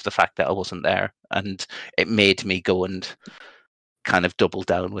jealousy of the fact that I wasn't there, and it made me go and kind of double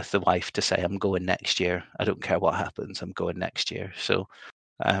down with the wife to say, I'm going next year. I don't care what happens, I'm going next year. So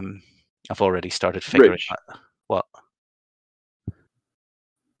I've already started figuring out what.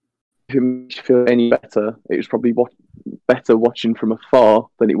 If it makes you feel any better, it was probably better watching from afar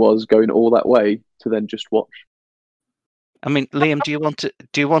than it was going all that way to then just watch. I mean, Liam, do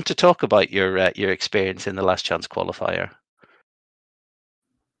you want to talk about your experience in the Last Chance qualifier?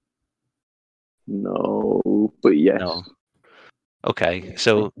 No, but yes. No. Okay,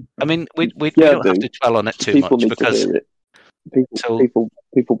 so I mean, we don't have to dwell on it too much because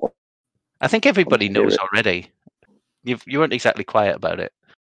people. I think everybody knows already. You weren't exactly quiet about it.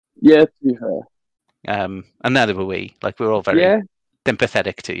 Yeah, to be fair. And neither were we. Like, we were all very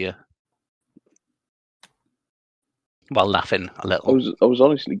sympathetic to you, while laughing a little. I was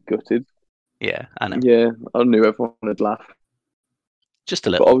honestly gutted. Yeah, I know. Yeah, I knew everyone would laugh. Just a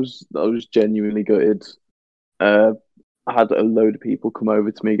little. But I was genuinely gutted. I had a load of people come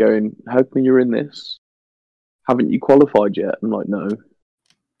over to me going, "How come you're in this? Haven't you qualified yet?" I'm like, "No."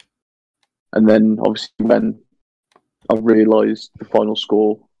 And then obviously when I realised the final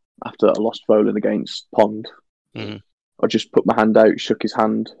score after I lost Volan against Pond, I just put my hand out, shook his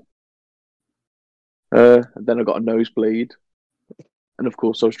hand. And then I got a nosebleed. And of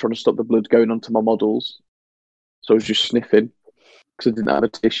course I was trying to stop the blood going onto my models. So I was just sniffing because I didn't have a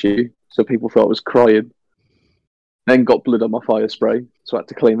tissue. So people thought I was crying. Then got blood on my fire spray. So I had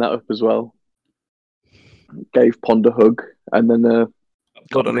to clean that up as well. gave Pond a hug, and then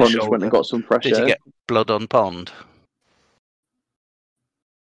Got on his Pond just shoulder. went and got some fresh Did air. you get blood on Pond?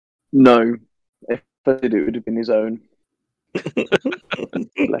 No, if I did, it would have been his own.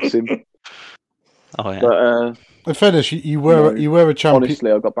 Bless him. Oh yeah. But In fairness, you were a champion.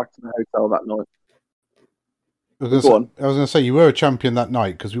 honestly, I got back to the hotel that night. I was going to say you were a champion that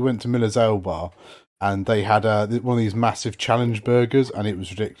night because we went to Miller's Ale Bar and they had one of these massive challenge burgers and it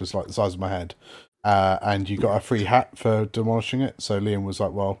was ridiculous, like the size of my head. And you got a free hat for demolishing it. So Liam was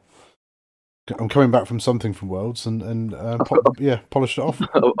like, "Well, I'm coming back from something from Worlds and polished it off."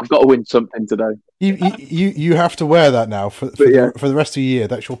 I've got to win something today. You have to wear that now for the rest of the year.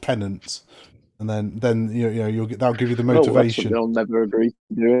 That's your penance, and then that'll give you the motivation. I'll never agree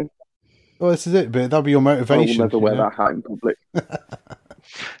to do it. Well, this is it, but that'll be your motivation. I will never wear that hat in public.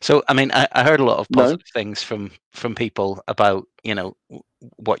 So, I mean, I heard a lot of positive things from people about,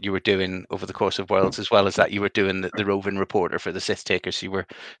 what you were doing over the course of Worlds, as well as that you were doing the roving reporter for the Sith Takers. You were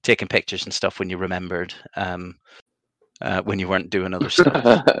taking pictures and stuff when you remembered, when you weren't doing other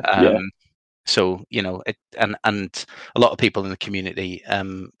stuff. So, and a lot of people in the community,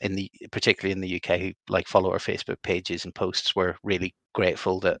 particularly in the UK, who follow our Facebook pages and posts, were really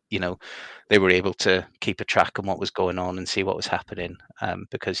grateful that they were able to keep a track on what was going on and see what was happening,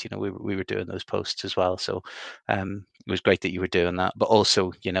 because we were doing those posts as well. So it was great that you were doing that, but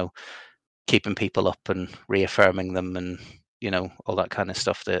also keeping people up and reaffirming them and all that kind of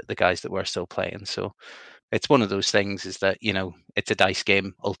stuff. The guys that were still playing. So it's one of those things, is that it's a dice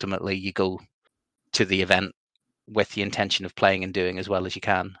game. Ultimately, you go to the event with the intention of playing and doing as well as you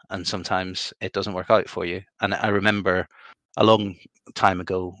can, and sometimes it doesn't work out for you. And I remember a long time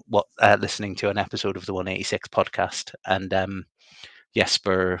ago listening to an episode of the 186 podcast, and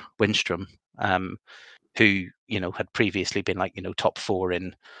Jesper Windstrom, who had previously been top 4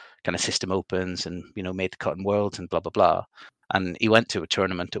 in kind of system opens and made the cut in Worlds and blah blah blah. And he went to a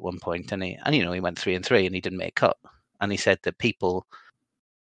tournament at one point, and he went 3-3 and he didn't make cut. And he said that people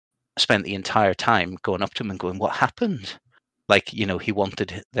spent the entire time going up to him and going, "What happened?" They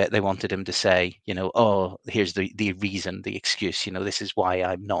wanted him to say, "Oh, here's the reason, the excuse. This is why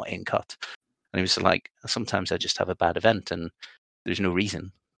I'm not in cut." And he was like, "Sometimes I just have a bad event, and there's no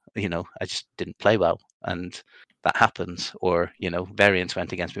reason. I just didn't play well, and that happens. Or variance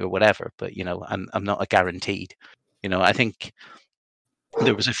went against me, or whatever. But I'm not a guaranteed." I think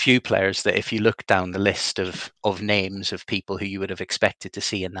there was a few players that, if you look down the list of names of people who you would have expected to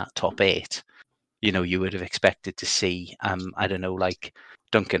see in that top 8, you would have expected to see, I don't know, like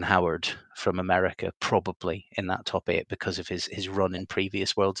Duncan Howard from America, probably in that top 8 because of his run in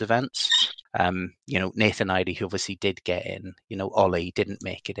previous Worlds events. Nathan Idy, who obviously did get in. Ollie didn't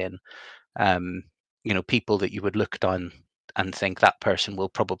make it in. People that you would look down and think that person will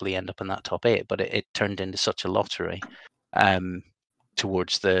probably end up in that top 8, but it turned into such a lottery.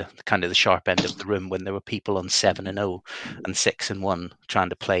 Towards the kind of the sharp end of the room, when there were people on 7-0 and 6-1 trying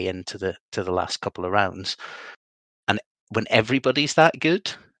to play into the last couple of rounds. And when everybody's that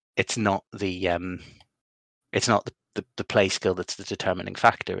good, it's not the play skill that's the determining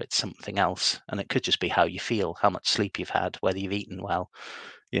factor. It's something else, and it could just be how you feel, how much sleep you've had, whether you've eaten well,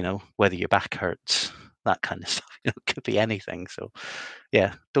 whether your back hurts, that kind of stuff. It could be anything. So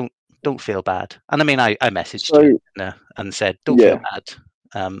yeah, don't feel bad. And I mean, I messaged you and said, don't feel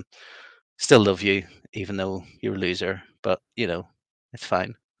bad. Still love you, even though you're a loser, but it's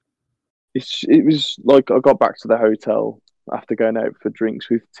fine. It was like I got back to the hotel after going out for drinks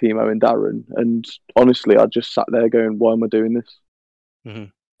with Timo and Darren, and honestly, I just sat there going, why am I doing this? Mm-hmm.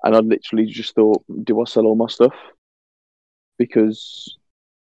 And I literally just thought, do I sell all my stuff? Because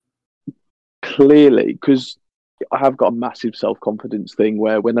clearly, because I have got a massive self-confidence thing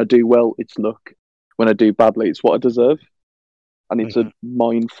where when I do well, it's luck. When I do badly, it's what I deserve. And it's a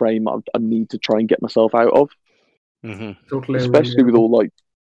mind frame I need to try and get myself out of. Mm-hmm. Totally, especially with all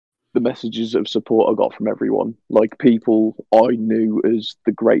the messages of support I got from everyone. People I knew as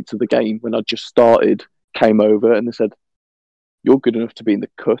the greats of the game when I just started came over and they said, "You're good enough to be in the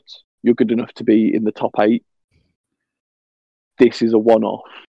cut. You're good enough to be in the top 8. This is a one-off.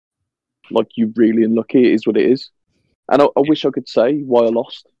 You're really unlucky. It is what it is." And I wish I could say why I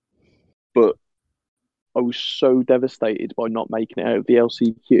lost, but I was so devastated by not making it out of the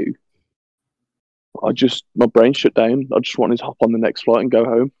LCQ. My brain shut down. I just wanted to hop on the next flight and go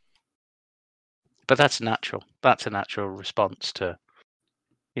home. But that's natural. That's a natural response to,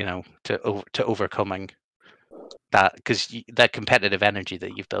 to overcoming that, because that competitive energy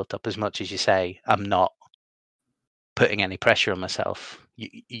that you've built up. As much as you say, I'm not putting any pressure on myself,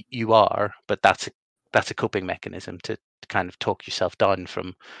 you are, but that's that's a coping mechanism to kind of talk yourself down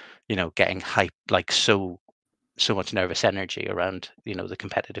from, getting hyped, like so much nervous energy around, the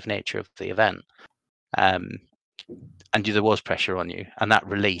competitive nature of the event. And there was pressure on you, and that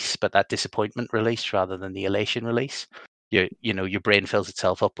release, but that disappointment release rather than the elation release, your brain fills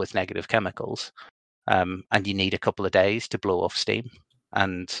itself up with negative chemicals, and you need a couple of days to blow off steam.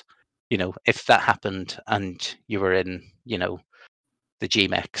 And if that happened and you were in the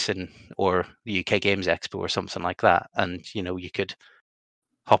GMEX or the UK Games Expo or something like that, and you could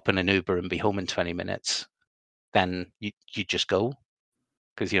hop in an Uber and be home in 20 minutes, then you just go,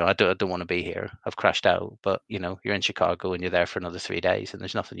 because I don't want to be here. I've crashed out. But you're in Chicago and you're there for another 3 days, and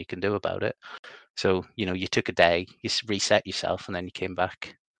there's nothing you can do about it. So you took a day, you reset yourself, and then you came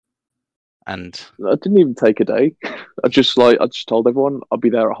back. And I didn't even take a day. I just told everyone I'd be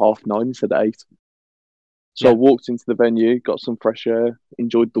there at 9:30 instead of 8. So I walked into the venue, got some fresh air,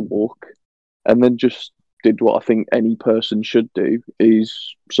 enjoyed the walk, and then just did what I think any person should do,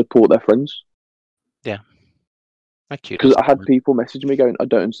 is support their friends. Yeah. Because I had people message me going, I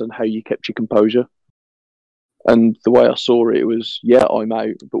don't understand how you kept your composure. And the way I saw it was, yeah, I'm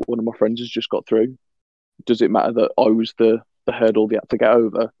out, but one of my friends has just got through. Does it matter that I was the hurdle they had to get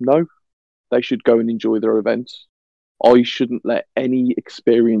over? No. They should go and enjoy their events. I shouldn't let any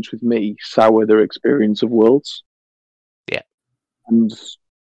experience with me sour their experience of Worlds. Yeah. And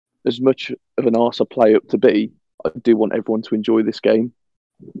as much of an arse I play up to be, I do want everyone to enjoy this game.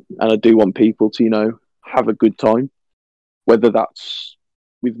 And I do want people to, have a good time. Whether that's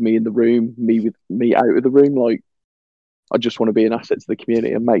with me in the room, me with me out of the room, like, I just want to be an asset to the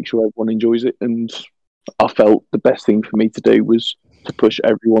community and make sure everyone enjoys it. And I felt the best thing for me to do was to push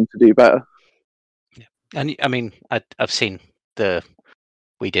everyone to do better. Yeah. And I mean, I've seen the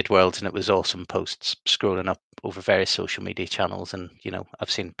We Did Worlds and It Was Awesome posts scrolling up over various social media channels, and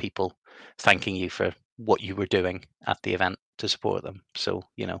I've seen people thanking you for what you were doing at the event to support them. So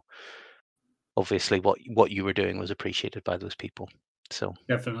obviously what you were doing was appreciated by those people. So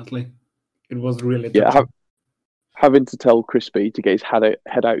definitely, it was really having to tell Crispy to get his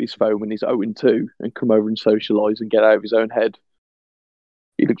head out his phone when he's 0-2 and come over and socialise and get out of his own head.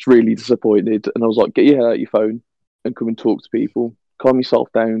 He looks really disappointed, and I was like, get your head out your phone and come and talk to people. Calm yourself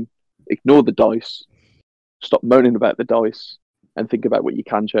down, ignore the dice, stop moaning about the dice, and think about what you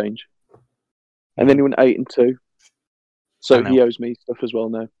can change. And then he went 8-2, so he owes me stuff as well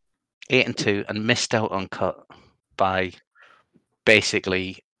now. 8-2 and missed out on cut by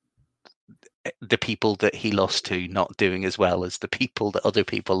basically the people that he lost to not doing as well as the people that other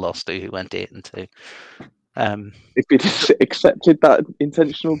people lost to who went 8-2. If he'd accepted that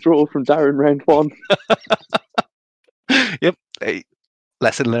intentional draw from Darren round 1. Yep.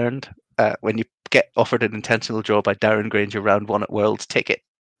 Lesson learned. When you get offered an intentional draw by Darren Granger round 1 at Worlds, take it.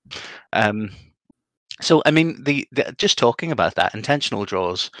 So I mean, the just talking about that, intentional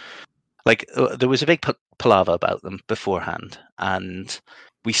draws, like there was a big palaver about them beforehand, and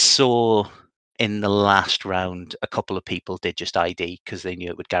we saw in the last round a couple of people did just ID because they knew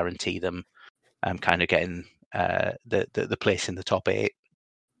it would guarantee them kind of getting the place in the top 8.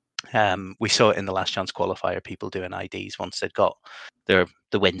 We saw it in the last chance qualifier, people doing IDs once they'd got the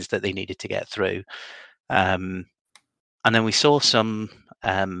wins that they needed to get through. And then we saw some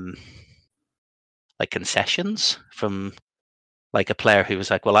like concessions from like a player who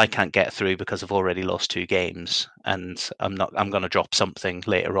was like, well, I can't get through because I've already lost 2 games and I'm going to drop something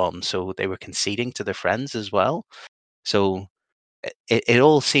later on. So they were conceding to their friends as well. So it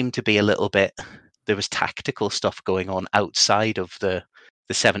all seemed to be a little bit, there was tactical stuff going on outside of the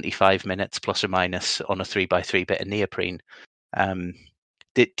 75 minutes plus or minus on a 3x3 bit of neoprene.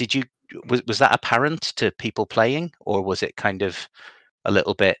 Did you, was that apparent to people playing, or was it kind of a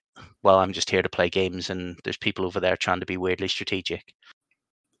little bit, well, I'm just here to play games and there's people over there trying to be weirdly strategic?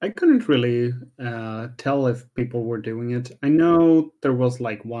 I couldn't really tell if people were doing it. I know there was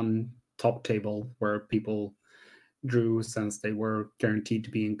like one top table where people drew since they were guaranteed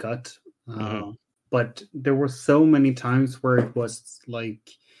to be in cut. But there were so many times where it was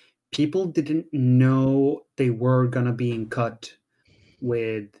like people didn't know they were going to be in cut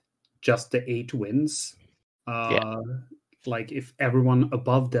with just the 8 wins. Like if everyone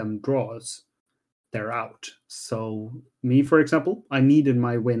above them draws, they're out. So me, for example, I needed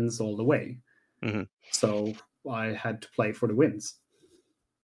my wins all the way. So I had to play for the wins.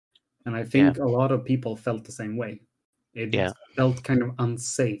 And I think a lot of people felt the same way. It felt kind of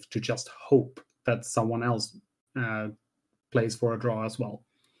unsafe to just hope that someone else plays for a draw as well.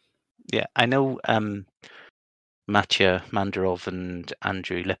 Yeah, I know Matya Mandarov and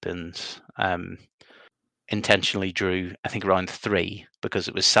Andrew Lippens intentionally drew, I think, round 3 because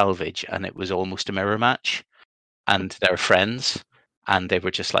it was salvage and it was almost a mirror match, and they're friends, and they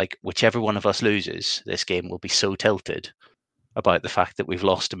were just like, whichever one of us loses, this game will be so tilted about the fact that we've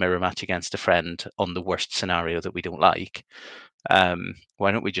lost a mirror match against a friend on the worst scenario that we don't like.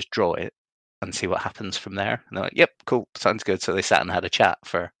 Why don't we just draw it and see what happens from there? And they're like, yep, cool, sounds good. So they sat and had a chat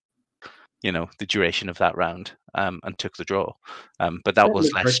for, the duration of that round, and took the draw. But that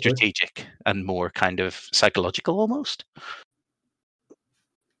was less strategic and more kind of psychological almost.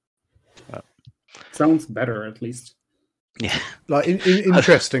 Sounds better, at least. Yeah. Like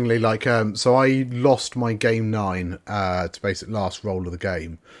interestingly, like so I lost my game 9 to basically last roll of the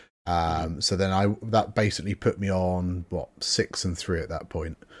game. So then that basically put me on 6 and 3 at that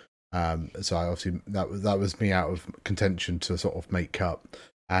point. So I obviously that was me out of contention to sort of make cup,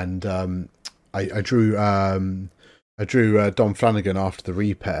 and I drew Dom Flanagan after the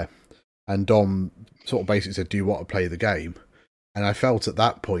repair, and Dom sort of basically said, "Do you want to play the game?" And I felt at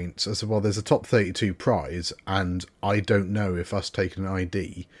that point, I said, well, there's a top 32 prize, and I don't know if us taking an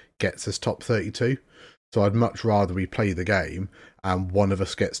ID gets us top 32. So I'd much rather we play the game and one of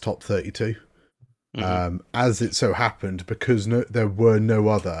us gets top 32. Mm-hmm. As it so happened, because there were no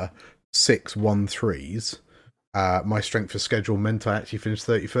other 6-1-3s, my strength of schedule meant I actually finished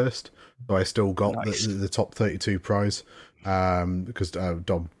 31st. So I still got the top 32 prize. Because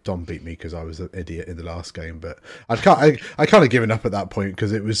Dom beat me because I was an idiot in the last game, but I kind of given up at that point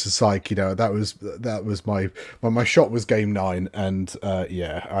because it was just like, that was my shot was game 9, and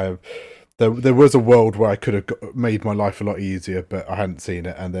there was a world where I could have made my life a lot easier, but I hadn't seen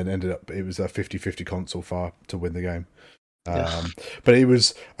it, and then ended up it was a 50-50 console far to win the game. But it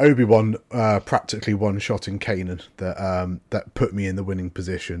was Obi-Wan practically one shot in Kanan that put me in the winning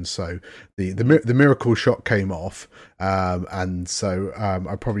position. So the miracle shot came off, and so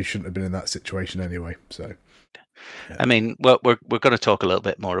I probably shouldn't have been in that situation anyway. So, yeah. I mean, well, we're going to talk a little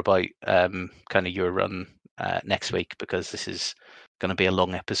bit more about kind of your run next week, because this is going to be a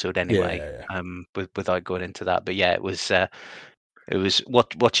long episode anyway. Yeah. Without going into that, but yeah, it was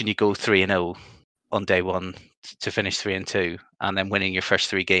watching you go 3-0 on day 1 to finish 3-2, and then winning your first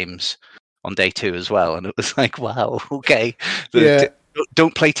 3 games on day 2 as well, and it was like, wow, okay,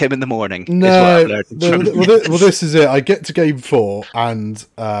 don't play Tim in the morning. No, well, this is it. I get to game 4, and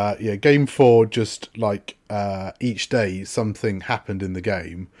game 4, just like each day something happened in the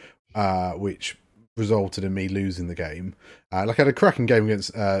game, which resulted in me losing the game. Like I had a cracking game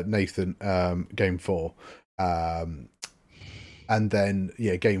against Nathan, game 4, and then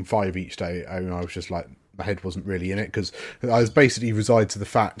game 5 each day. I was just like, my head wasn't really in it, because I was basically resigned to the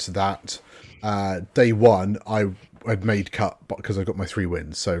fact that day 1 I had made cut because I got my 3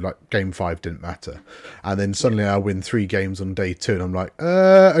 wins, so like game 5 didn't matter, and then suddenly I win 3 games on day 2, and I'm like,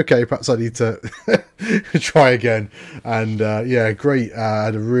 okay, perhaps I need to try again. And great. I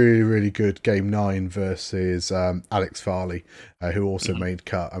had a really, really good game 9 versus Alex Farley, who also made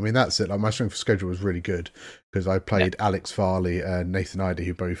cut. I mean, that's it. Like, my strength of schedule was really good because I played Alex Farley and Nathan Ida,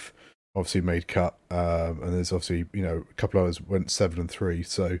 who both obviously made cut, and there's obviously a couple of others went 7 and 3.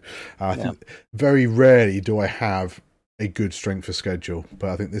 So I think very rarely do I have a good strength of schedule, but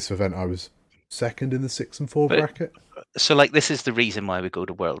I think this event I was second in the 6 and 4 bracket. So like, this is the reason why we go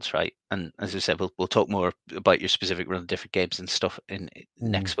to Worlds, right? And as I said, we'll talk more about your specific run of different games and stuff in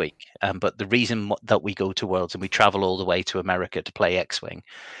next week. But the reason that we go to Worlds and we travel all the way to America to play X-Wing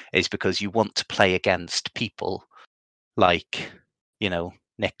is because you want to play against people like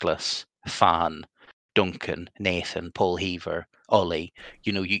Nicholas, Fan, Duncan, Nathan, Paul Heaver, Ollie.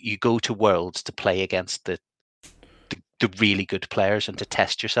 You go to Worlds to play against the really good players and to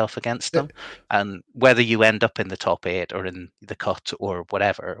test yourself against them. And whether you end up in the top 8 or in the cut or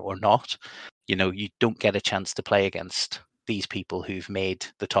whatever or not, you don't get a chance to play against these people who've made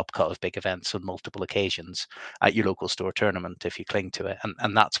the top cut of big events on multiple occasions at your local store tournament if you cling to it.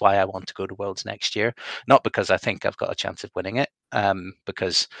 And that's why I want to go to Worlds next year. Not because I think I've got a chance of winning it,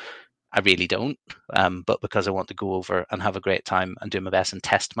 because I really don't, but because I want to go over and have a great time and do my best and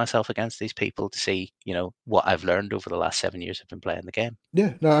test myself against these people to see, what I've learned over the last 7 years I've been playing the game.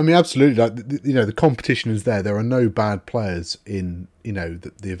 Yeah, no, I mean, absolutely. Like, the competition is there. There are no bad players in,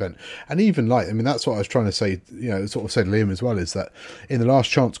 the event. And even that's what I was trying to say, sort of said Liam as well, is that in the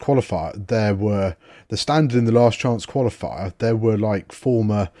last chance qualifier, the standard in the last chance qualifier, there were like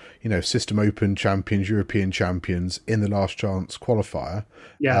former, System Open champions, European champions in the last chance qualifier.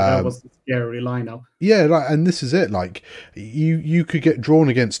 Yeah, that was a scary lineup. Yeah, and this is it. Like, you could get drawn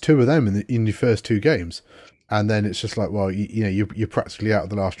against 2 of them in your first 2 games. and then it's just like, well, you're practically out of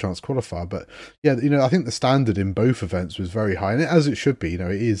the last chance qualifier. But yeah, I think the standard in both events was very high, and as it should be. It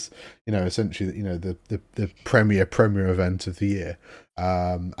is, essentially, the premier event of the year.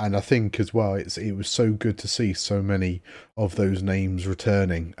 And I think as well, it was so good to see so many of those names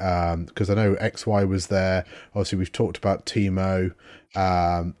returning. Because I know XY was there. Obviously, we've talked about Timo.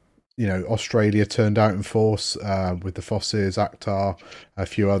 Australia turned out in force with the Fosses, Akhtar, a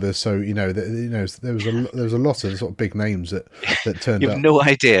few others. So there was a lot of sort of big names that turned up. You have no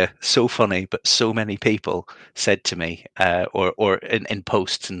idea. So funny, but so many people said to me, or in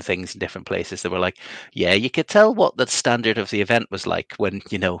posts and things in different places, they were like, "Yeah, you could tell what the standard of the event was like when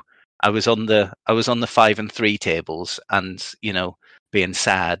I was on the 5 and 3 tables, and being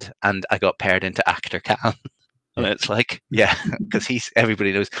sad, and I got paired into Akhtar Khan." And it's like, yeah, because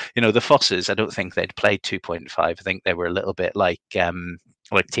everybody knows, the Fosses, I don't think they'd played 2.5. I think they were a little bit like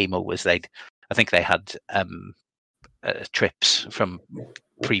Timo was. I think they had trips from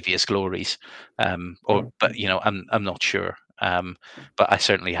previous glories, but I'm not sure. But I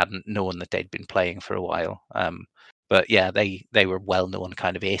certainly hadn't known that they'd been playing for a while. But yeah, they were well-known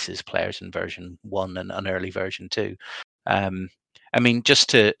kind of aces players in version 1 and an early version 2. I mean, just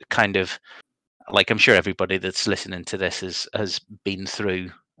to kind of, I'm sure everybody that's listening to this has been through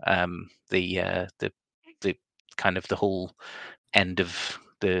the kind of the whole end of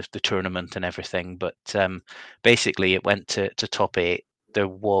the tournament and everything. But basically, it went to top 8. There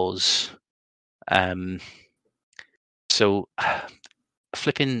was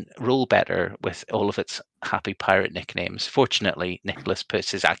flipping Roll Better with all of its happy pirate nicknames. Fortunately, Nicholas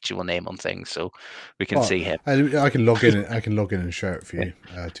puts his actual name on things, so we can see him. I can log in. I can log in and share it for you.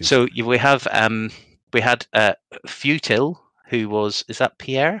 So we had Futil, who is that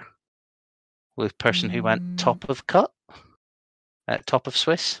Pierre, the person who went top of cut, top of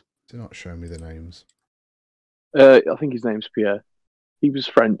Swiss. Do not show me the names. I think his name's Pierre. He was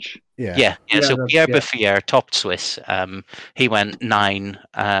French. Yeah. So Pierre Buffier topped Swiss. He went 9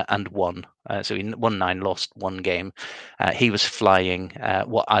 and 1. So he won 9, lost 1 game. He was flying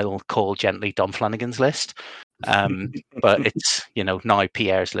what I will call gently Dom Flanagan's list. But it's now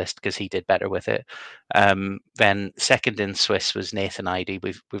Pierre's list because he did better with it. Then second in Swiss was Nathan Idy.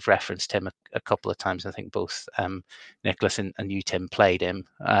 We've referenced him a couple of times. I think both Nicholas and you, Tim, played him.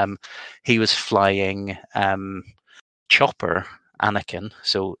 He was flying Chopper Anakin,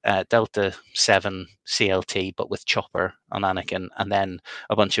 so Delta 7 CLT, but with Chopper on Anakin, and then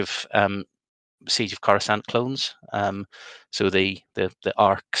a bunch of Siege of Coruscant clones. So the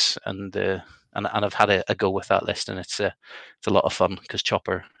arcs and I've had a go with that list, and it's a lot of fun because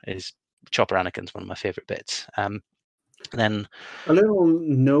Chopper Anakin's one of my favorite bits. Then a little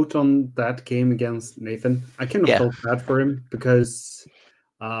note on that game against Nathan. I kind of felt bad for him because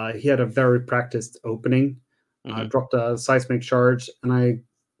he had a very practiced opening. I dropped a seismic charge, and I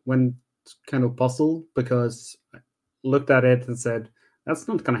went kind of puzzled because I looked at it and said, that's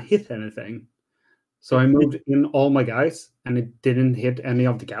not going to hit anything. So I moved in all my guys, and it didn't hit any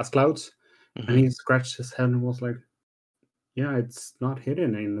of the gas clouds. And he scratched his head and was like, yeah, it's not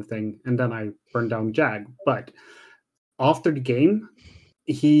hitting anything. And then I burned down Jag. But after the game,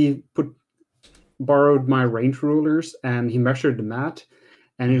 he borrowed my range rulers, and he measured the mat,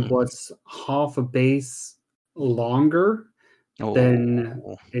 and it was half a base longer than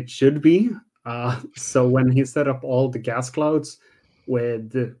it should be. So when he set up all the gas clouds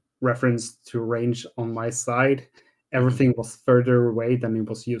with reference to range on my side, everything was further away than it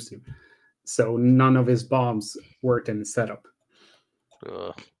was using. So none of his bombs worked in the setup.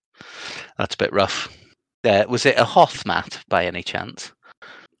 That's a bit rough. Was it a Hoth mat by any chance?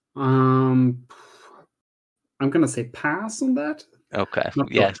 I'm going to say pass on that. Okay.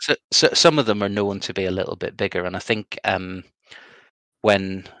 Yeah. So some of them are known to be a little bit bigger, and I think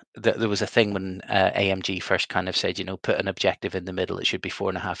when there was a thing when AMG first kind of said, put an objective in the middle, it should be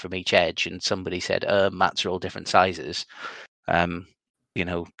 4.5 from each edge, and somebody said, mats are all different sizes. How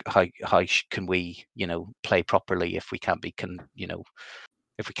can we, play properly if we can't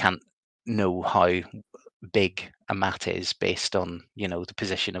if we can't know how big a mat is based on the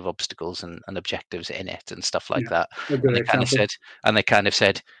position of obstacles and objectives in it and stuff like that. And they kind of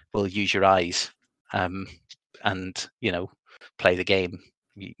said, well, use your eyes and play the game.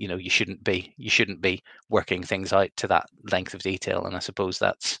 You shouldn't be working things out to that length of detail. And I suppose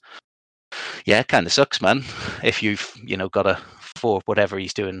that's it kind of sucks, man. If you've got a 4 whatever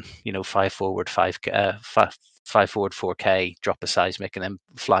he's doing, 5 forward 4K, drop a seismic, and then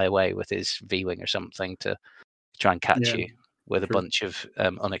fly away with his V-wing or something to try and catch you with a bunch of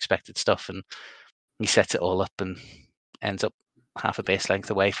unexpected stuff, and he sets it all up and ends up half a base length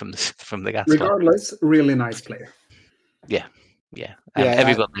away from the gas. Regardless, really nice player. Yeah. So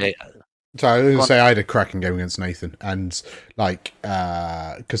Everybody. I was going to say I had a cracking game against Nathan, and like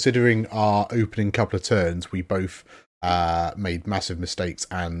considering our opening couple of turns, we both made massive mistakes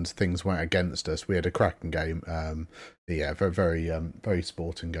and things went against us. We had a cracking game. Very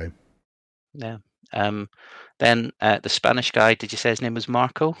sporting game. Yeah. Then the Spanish guy, did you say his name was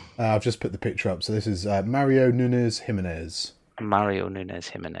Marco? I've just put the picture up. So this is Mario Nunez Jimenez. Mario Nunez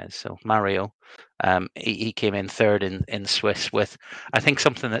Jimenez. So Mario, he came in third in Swiss with, I think,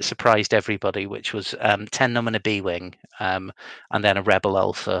 something that surprised everybody, which was 10 Num and a B-Wing, and then a Rebel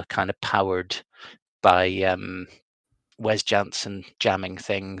Alpha kind of powered by Wes Janssen jamming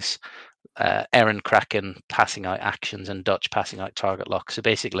things, Aaron Kraken passing out actions, and Dutch passing out target lock. So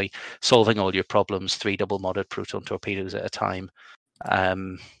basically solving all your problems, 3 double modded proton torpedoes at a time.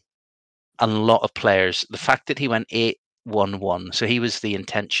 And a lot of players, the fact that he went 8-1-1, so he was the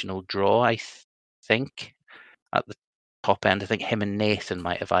intentional draw, I think, at the top end. I think him and Nathan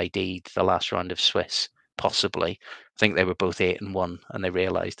might have ID'd the last round of Swiss, possibly. I think they were both 8-1, and they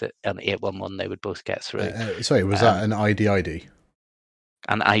realised that on 8-1-1 they would both get through. Sorry, was that an ID?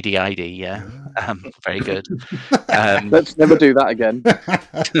 An ID, yeah. Very good. Let's never do that again.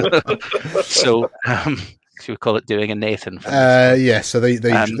 So, should we call it doing a Nathan? Yeah, so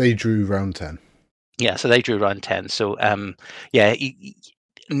they drew round 10. Yeah, so they drew round 10. So,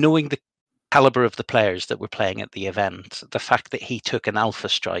 knowing the caliber of the players that were playing at the event, the fact that he took an Alpha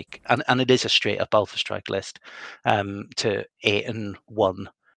Strike, and it is a straight-up Alpha Strike list, to 8-1,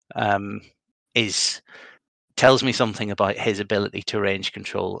 tells me something about his ability to range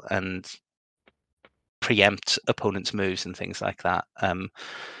control and preempt opponents' moves and things like that.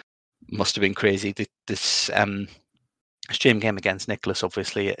 Must have been crazy. This stream game against Nicholas,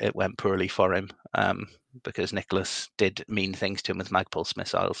 obviously, it went poorly for him because Nicholas did mean things to him with Magpulse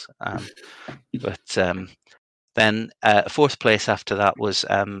missiles. But then fourth place after that was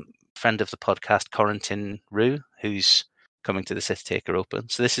friend of the podcast, Corentin Roux, who's coming to the City Taker Open.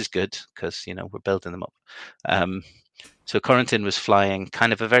 So this is good because, we're building them up. So Corentin was flying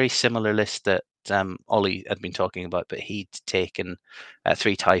kind of a very similar list that Ollie had been talking about, but he'd taken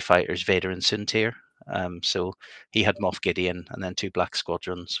 3 TIE fighters, Vader and Suntir. So he had Moff Gideon and then 2 Black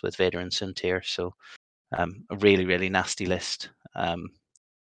Squadrons with Vader and Suntir. So a really, really nasty list.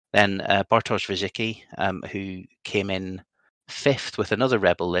 Then Bartosz Wyszycki, who came in 5th with another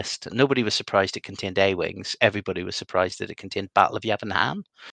Rebel list. Nobody was surprised it contained A-Wings. Everybody was surprised that it contained Battle of Yavin Han.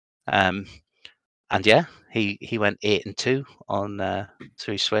 And yeah, he went 8-2 on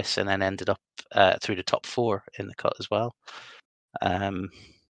through Swiss, and then ended up through the top 4 in the cut as well.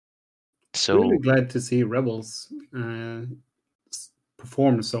 So really glad to see Rebels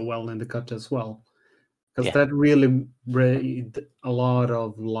perform so well in the cut as well, because that really breathed a lot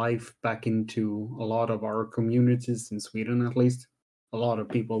of life back into a lot of our communities in Sweden. At least a lot of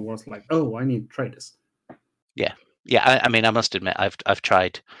people was like, "Oh, I need to try this." Yeah. I mean, I must admit, I've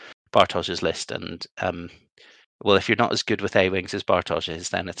tried Bartosz's list, and well, if you're not as good with A-Wings as Bartosz is,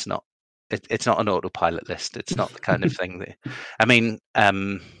 then it's not an autopilot list. It's not the kind of thing that, I mean,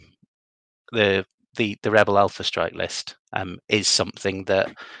 the Rebel Alpha Strike list is something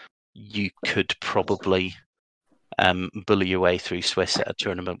that you could probably bully your way through Swiss at a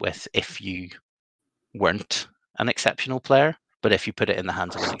tournament with if you weren't an exceptional player. But if you put it in the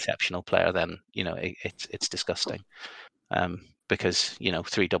hands of an exceptional player, then it's disgusting. Because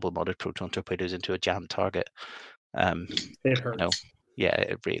 3 double modded proton torpedoes into a jammed target. It hurts.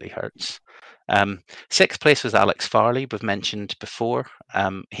 It really hurts. 6th place was Alex Farley, we've mentioned before.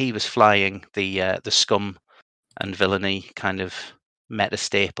 He was flying the scum and villainy kind of meta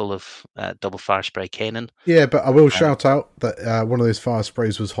staple of double fire spray Kanan. Yeah, but I will shout out that one of those fire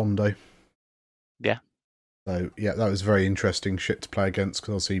sprays was Hondo. Yeah. So yeah, that was a very interesting ship to play against,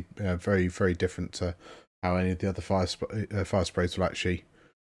 because obviously very, very different to how any of the other fire sprays will actually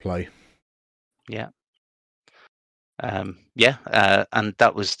play. Yeah. And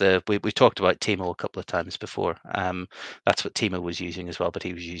that was we talked about Timo a couple of times before. That's what Timo was using as well, but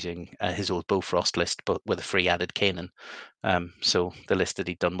he was using his old Bofrost list, but with a free added Kanan. So the list that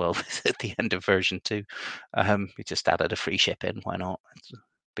he'd done well with at the end of version 2, he just added a free ship in. Why not?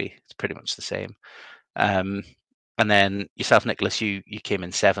 It's pretty much the same. And then yourself, Nicholas, you came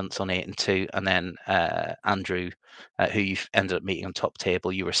in 7th on 8-2, and then Andrew, who you ended up meeting on top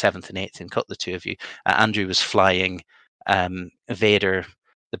table, you were 7th and 8th, and cut the 2 of you. Andrew was flying Vader,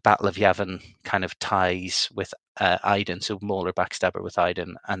 the Battle of Yavin kind of ties with Iden, so Mauler backstabber with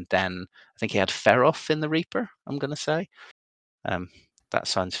Iden, and then I think he had Feroff in the Reaper, I'm going to say. That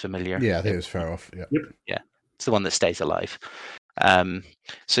sounds familiar. Yeah, I think it was Feroff. Yeah. Yeah, it's the one that stays alive.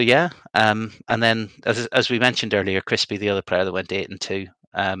 So yeah, and then as we mentioned earlier, Crispy, the other player that went 8-2,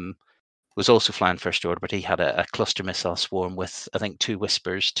 was also flying first order, but he had a cluster missile swarm with, I think, 2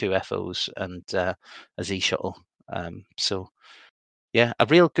 Whispers, 2 FOs, and a Z shuttle. So yeah, a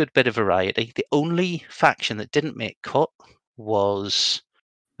real good bit of variety. The only faction that didn't make cut was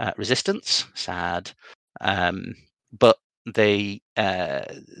Resistance. Sad, but the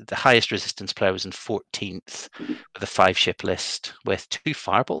highest Resistance player was in 14th with a 5-ship list with 2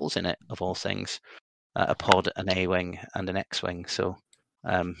 fireballs in it, of all things, a pod, an A-wing, and an X-wing. So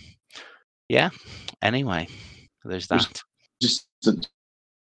yeah, anyway, there's that. Just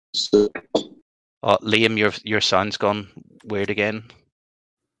Oh, Liam, your sound's gone weird again.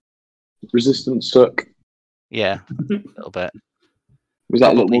 Resistance suck. Yeah, a little bit. Was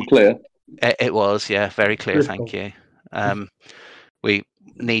that a lot more clear? It was, yeah, very clear. Crystal. Thank you. We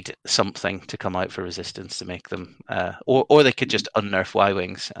need something to come out for Resistance to make them, or they could just unnerf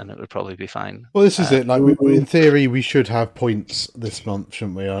Y-wings, and it would probably be fine. Well, this is it. Like, in theory, we should have points this month,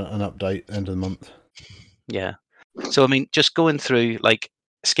 shouldn't we? An update end of the month. Yeah. So I mean, just going through, like,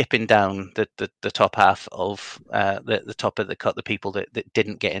 skipping down the top half of the top of the cut, the people that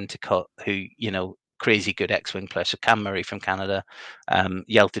didn't get into cut, who, you know, crazy good X-wing players. So Cam Murray from Canada,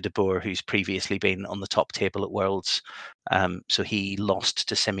 Yelta de Boer, who's previously been on the top table at Worlds. So he lost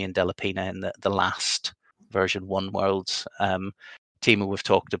to Simeon Delapina in the last version 1 Worlds. Timo we've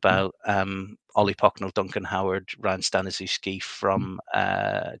talked about, Ollie Pocknell, Duncan Howard, Ryan Staniszewski from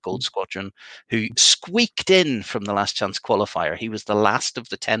Gold Squadron, who squeaked in from the last chance qualifier. He was the last of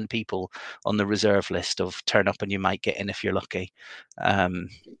the 10 people on the reserve list of turn up and you might get in if you're lucky.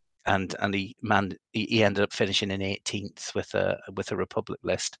 And he ended up finishing in 18th with a Republic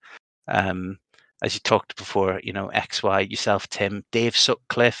list. As you talked before, you know, XY, yourself, Tim, Dave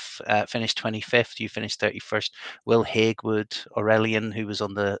Sutcliffe finished 25th. You finished 31st. Will Hagewood, Aurelian, who was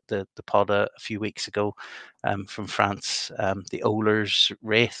on the pod a few weeks ago, from France. The Ohlers,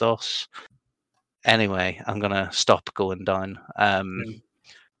 Rathos. Anyway, I'm gonna stop going down.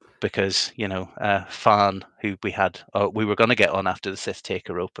 Because, you know, Fan, who we were going to get on after the Sith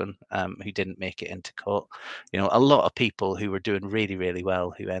Taker Open, who didn't make it into cut. You know, a lot of people who were doing really, really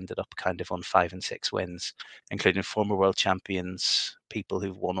well, who ended up kind of on 5 and 6 wins, including former world champions, people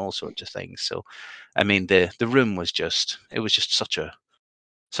who've won all sorts of things. So, I mean, the room was just such a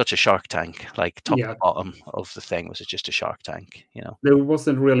Shark Tank, like top to bottom of the thing was just a Shark Tank. You know, there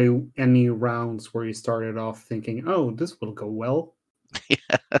wasn't really any rounds where you started off thinking, "Oh, this will go well."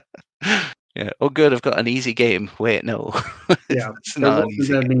 Yeah. Oh, good. I've got an easy game. Wait, no. Yeah, it's there not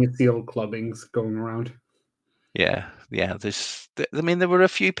wasn't that many seal clubbings going around. Yeah. I mean, there were a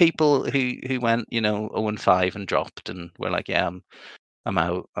few people who went, you know, 0-5 and dropped, and were like, "Yeah, I'm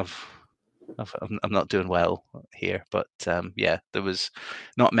out. I'm not doing well here." But yeah, there was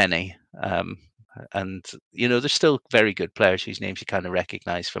not many. And you know, there's still very good players whose names you kind of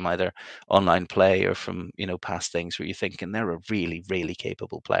recognize from either online play or from, you know, past things where you're thinking they're a really, really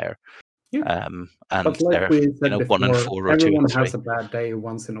capable player. Yeah. And but like they're, we said before, 1-4 or 2-3. Everyone has a bad day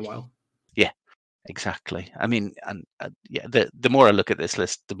once in a while. Yeah, exactly. I mean, and yeah, the more I look at this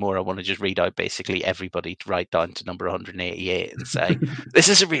list, the more I want to just read out basically everybody right down to number 188 and say, this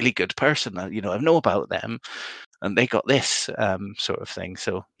is a really good person. You know, I know about them, and they got this sort of thing.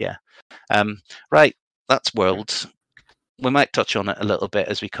 So yeah. Right, that's Worlds. We might touch on it a little bit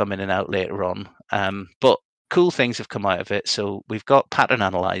as we come in and out later on. But cool things have come out of it. So we've got Pattern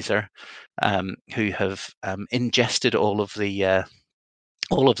Analyzer, who have ingested all of the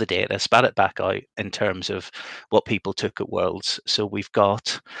data, spat it back out in terms of what people took at Worlds. So we've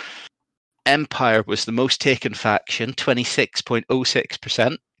got Empire was the most taken faction,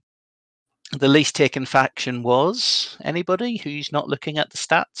 26.06%. The least taken faction was anybody who's not looking at the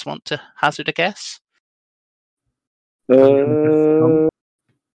stats want to hazard a guess? I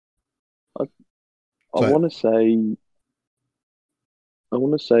want to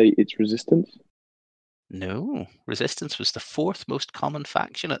say it's Resistance. No, Resistance was the 4th most common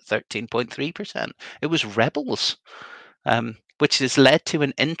faction at 13.3%. It was Rebels, which has led to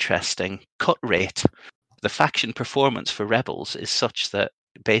an interesting cut rate. The faction performance for Rebels is such that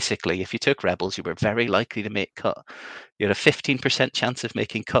basically, if you took Rebels, you were very likely to make cut. You had a 15% chance of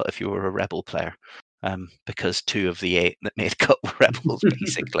making cut if you were a Rebel player, because 2 of the 8 that made cut were Rebels,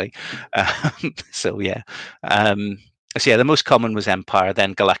 basically. So yeah. So yeah, the most common was Empire,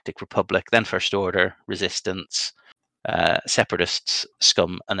 then Galactic Republic, then First Order, Resistance, Separatists,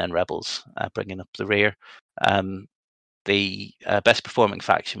 Scum, and then Rebels, bringing up the rear. The best performing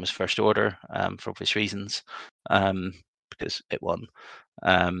faction was First Order, for obvious reasons, because it won.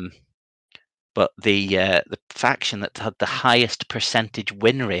 But the faction that had the highest percentage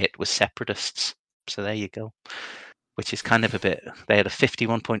win rate was Separatists. So there you go. Which is kind of a bit. They had a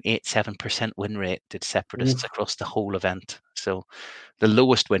 51.87% win rate, did Separatists across the whole event. So the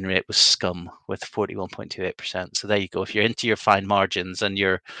lowest win rate was Scum with 41.28%. So there you go. If you're into your fine margins and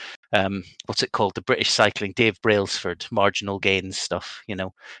you're, what's it called? The British Cycling, Dave Brailsford, marginal gains stuff. You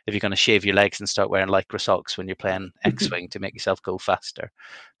know, if you're going to shave your legs and start wearing Lycra socks when you're playing X-Wing to make yourself go faster,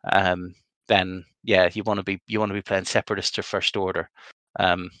 then yeah, you want to be playing Separatists or First Order.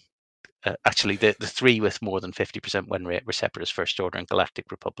 Actually, the three with more than 50% win rate were Separatist, First Order, and Galactic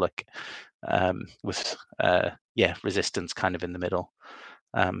Republic, with Resistance kind of in the middle.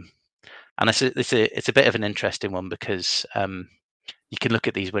 And it's a bit of an interesting one because you can look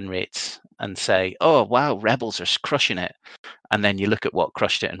at these win rates and say, oh wow, Rebels are crushing it, and then you look at what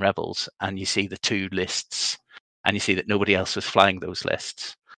crushed it in Rebels, and you see the two lists, and you see that nobody else was flying those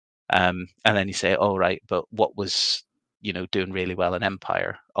lists, and then you say, oh right, but what was doing really well in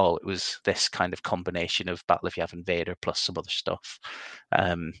Empire? Oh, it was this kind of combination of Battle of Yavin Vader plus some other stuff.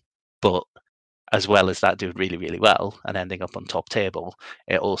 But as well as that doing really, really well and ending up on top table,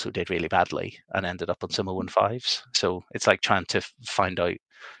 it also did really badly and ended up on some 0-5s. So it's like trying to find out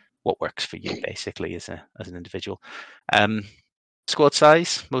what works for you, basically, as an individual. Squad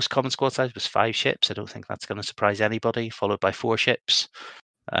size, most common squad size was 5 ships. I don't think that's going to surprise anybody, followed by 4 ships.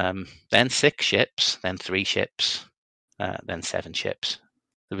 Then 6 ships, then 3 ships, then 7 ships.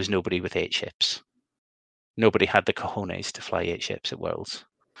 There was nobody with 8 ships. Nobody had the cojones to fly 8 ships at Worlds.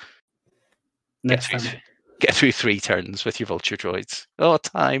 Get through 3 turns with your vulture droids. Oh,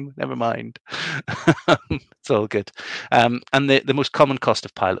 time. Never mind. It's all good. And the most common cost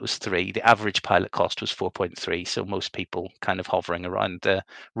of pilot was 3. The average pilot cost was 4.3. So most people kind of hovering around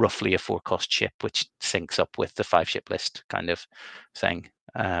roughly a 4-cost ship, which syncs up with the 5-ship list kind of thing.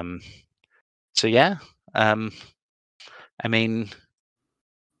 So yeah. I mean,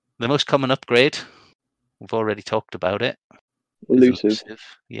 the most common upgrade, we've already talked about it. Elusive.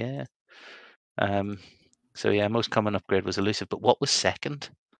 Yeah. So yeah, most common upgrade was Elusive, but what was second?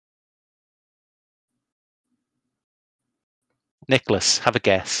 Nicholas, have a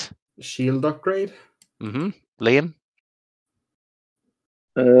guess. Shield upgrade? Liam?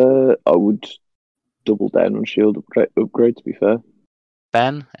 I would double down on shield upgrade, to be fair.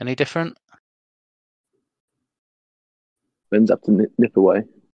 Ben, any different? Ben's have to nip away.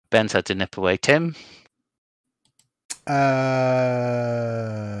 Ben's had to nip away. Tim? Yeah,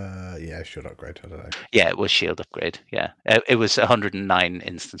 shield upgrade. I don't know. Yeah, it was shield upgrade. Yeah, it was 109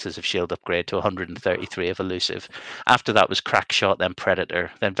 instances of shield upgrade to 133 of elusive. After that was crack shot, then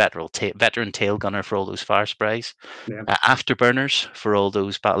predator, then veteran tail gunner for all those fire sprays, afterburners for all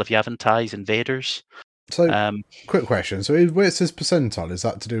those Battle of Yavin ties and Vaders. So, quick question. So, where it says percentile, is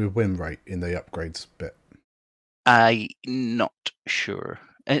that to do with win rate in the upgrades bit? I'm not sure.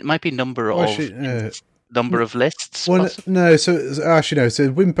 It might be number of lists. Well, no. So actually, no.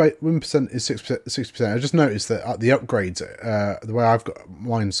 So win percent is 6%. I just noticed that the upgrades, the way I've got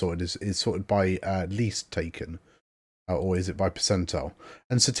mine sorted is sorted by least taken, or is it by percentile?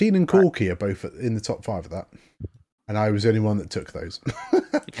 And Satine and Corky are both in the top 5 of that, and I was the only one that took those.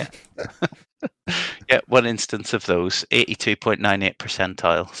 Yeah. Yeah, one instance of those, 82.98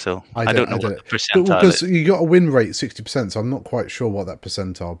 percentile. So I don't know what the percentile because is. You got a win rate 60%, so I'm not quite sure what that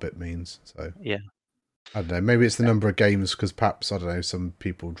percentile bit means. So yeah, I don't know. Maybe it's the number of games because perhaps, I don't know, some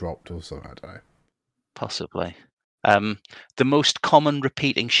people dropped or something. I don't know. Possibly. The most common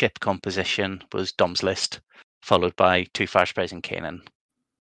repeating ship composition was Dom's List, followed by 2 fire sprays and Kanan,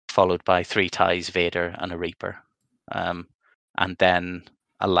 followed by 3 ties, Vader, and a Reaper, and then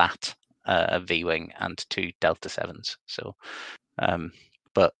a LAT, a V-Wing, and 2 Delta 7s. So,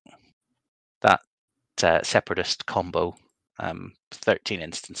 but that Separatist combo, 13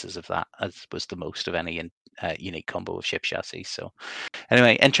 instances of that, as was the most of any unique combo of ship chassis. So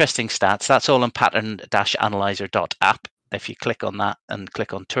anyway, interesting stats. That's all on pattern-analyzer.app. If you click on that and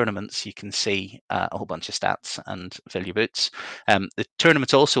click on tournaments, you can see a whole bunch of stats and fill your boots. The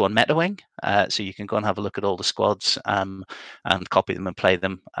tournament's also on MetaWing, so you can go and have a look at all the squads and copy them and play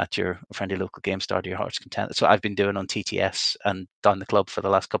them at your friendly local game store to your heart's content. That's what I've been doing on TTS and down the club for the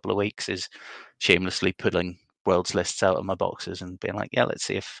last couple of weeks, is shamelessly pulling Worlds lists out of my boxes and being like, yeah, let's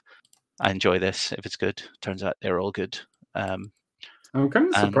see if I enjoy this. If it's good, turns out they're all good. I'm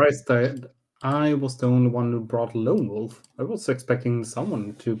kind of surprised that I was the only one who brought Lone Wolf. I was expecting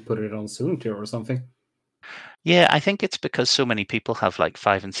someone to put it on Soon Tier or something. Yeah, I think it's because so many people have like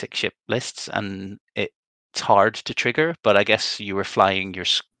 5 and 6 ship lists, and it's hard to trigger. But I guess you were flying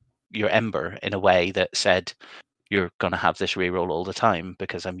your Ember in a way that said you're going to have this reroll all the time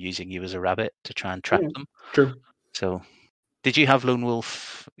because I'm using you as a rabbit to try and trap them. True. So, did you have Lone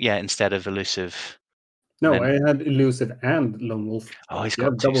Wolf? Yeah, instead of elusive. No, then... I had elusive and Lone Wolf. Oh, he's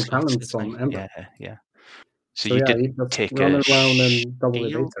got got double talents on Ember. Yeah. So you yeah, did he just take run a around and double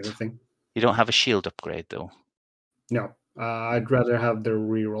evade shield? everything. You don't have a shield upgrade though. No, I'd rather have the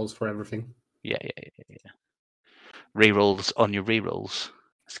rerolls for everything. Yeah. Rerolls on your rerolls.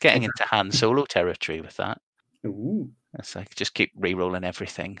 It's getting into Han Solo territory with that. Ooh. It's like just keep rerolling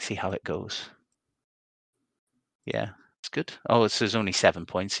everything, see how it goes. Yeah, it's good. Oh, there's only 7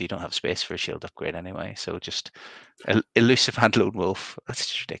 points, so you don't have space for a shield upgrade anyway. So just elusive and Lone Wolf. That's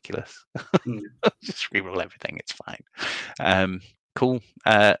just ridiculous. Just reroll everything. It's fine. Cool.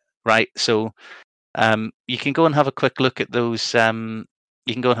 Right. So you can go and have a quick look at those.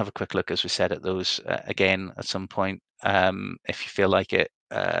 You can go and have a quick look, as we said, at those again at some point if you feel like it.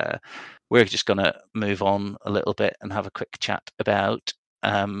 We're just going to move on a little bit and have a quick chat about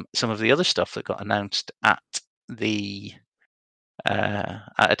some of the other stuff that got announced at the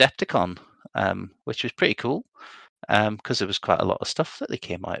at Adepticon, which was pretty cool because there was quite a lot of stuff that they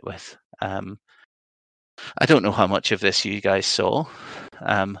came out with. I don't know how much of this you guys saw,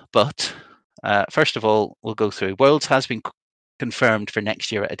 but first of all, we'll go through. Worlds has been confirmed for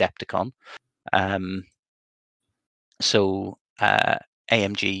next year at Adepticon. So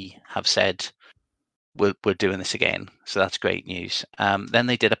AMG have said we're doing this again, so that's great news. Then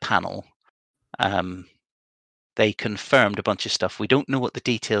they did a panel. They confirmed a bunch of stuff. We don't know what the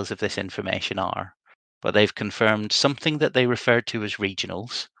details of this information are, but they've confirmed something that they referred to as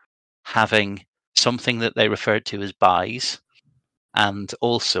regionals, having something that they referred to as buys, and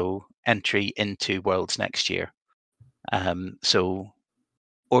also entry into Worlds next year. So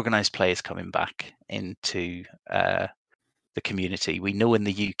organized play is coming back into the community. We know in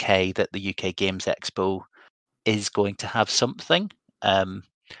the UK that the UK Games Expo is going to have something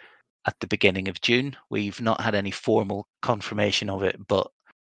at the beginning of June. We've not had any formal confirmation of it, but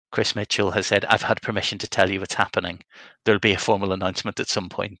Chris Mitchell has said, I've had permission to tell you what's happening. There'll be a formal announcement at some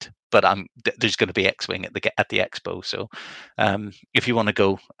point, but there's going to be X-Wing at the Expo. So if you want to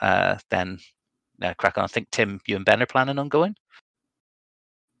go, then crack on. I think, Tim, you and Ben are planning on going?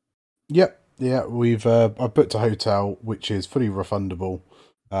 Yep. Yeah, I've booked a hotel, which is fully refundable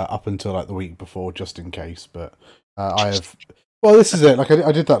up until like the week before, just in case. But I have... Well, this is it. Like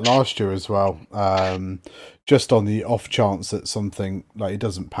I did that last year as well, just on the off chance that something like it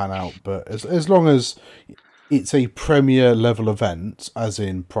doesn't pan out. But as long as it's a premier level event, as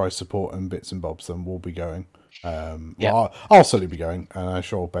in price support and bits and bobs, then we'll be going. Well, I'll certainly be going, and I'm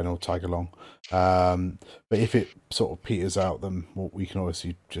sure Ben will tag along. But if it sort of peters out, then we can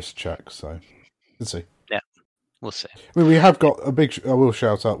obviously just check. So let's see. Yeah, we'll see. I mean, we have got a big. I will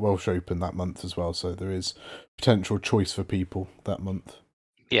shout out Welsh Open that month as well, so there is potential choice for people that month.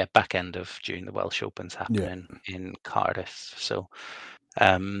 Yeah, back end of June, the Welsh Open's happening in Cardiff. So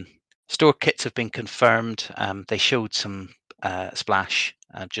store kits have been confirmed. They showed some splash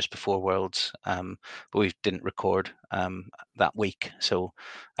just before Worlds, but we didn't record that week, so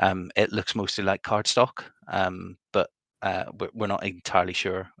it looks mostly like cardstock, but we're not entirely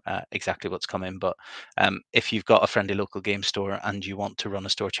sure exactly what's coming. But if you've got a friendly local game store and you want to run a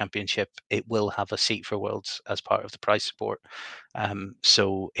store championship, it will have a seat for Worlds as part of the prize support.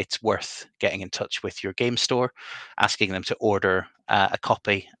 So it's worth getting in touch with your game store, asking them to order a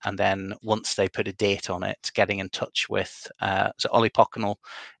copy, and then once they put a date on it, getting in touch with so Ollie Pocknell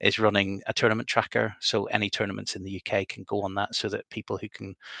is running a tournament tracker, so any tournaments in the UK can go on that, so that people who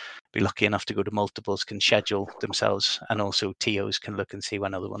can be lucky enough to go to multiples can schedule themselves, and also TOs can look and see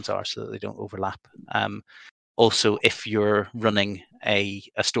when other ones are so that they don't overlap. Also, if you're running a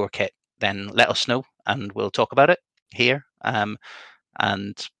store kit, then let us know and we'll talk about it here.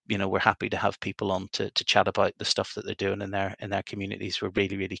 And we're happy to have people on to chat about the stuff that they're doing in their communities. We're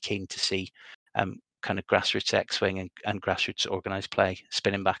really, really keen to see kind of grassroots X-Wing and grassroots organized play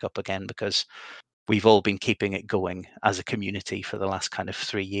spinning back up again, because we've all been keeping it going as a community for the last kind of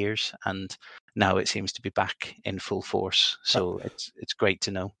 3 years, and now it seems to be back in full force. So it's great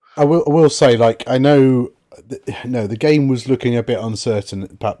to know. I will say, like, I know the game was looking a bit uncertain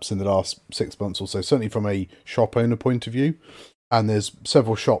perhaps in the last 6 months or so, certainly from a shop owner point of view. And there's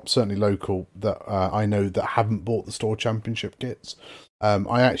several shops, certainly local, that I know that haven't bought the store championship kits.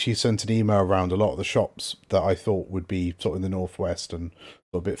 I actually sent an email around a lot of the shops that I thought would be sort of in the northwest and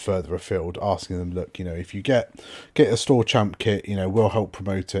a bit further afield, asking them, look, if you get a store champ kit, we'll help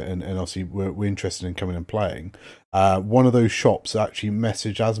promote it, and obviously we're interested in coming and playing. One of those shops actually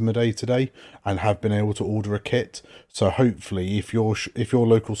messaged Asmodee today and have been able to order a kit. So hopefully, if your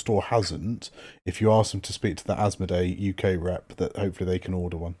local store hasn't, if you ask them to speak to the Asmodee UK rep, that hopefully they can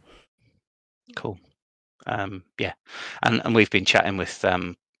order one. Cool. Yeah, and we've been chatting with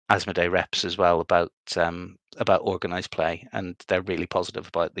Asmodee reps as well about organised play, and they're really positive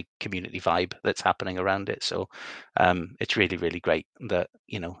about the community vibe that's happening around it. So it's really, really great that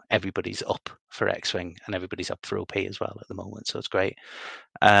everybody's up for X-Wing and everybody's up for OP as well at the moment. So it's great.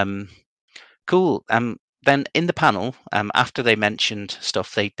 Cool. Then in the panel, after they mentioned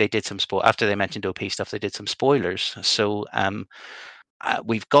stuff, they did some after they mentioned OP stuff, they did some spoilers. So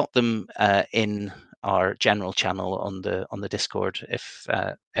we've got them in our general channel on the Discord. If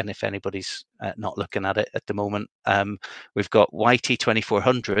anybody's not looking at it at the moment, we've got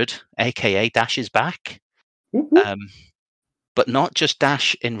YT2400, aka Dash is back, but not just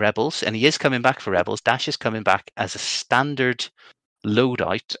Dash in Rebels, and he is coming back for Rebels. Dash is coming back as a standard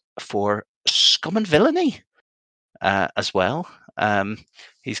loadout for Scum and Villainy as well.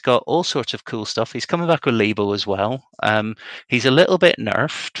 He's got all sorts of cool stuff. He's coming back with Lebo as well. He's a little bit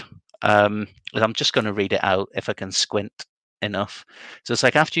nerfed. I'm just going to read it out if I can squint enough. So it's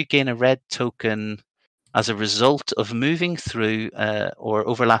like, after you gain a red token as a result of moving through or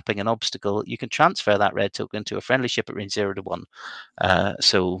overlapping an obstacle, you can transfer that red token to a friendly ship at range 0 to 1.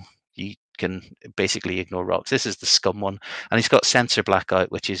 So you can basically ignore rocks. This is the Scum one, and he's got Sensor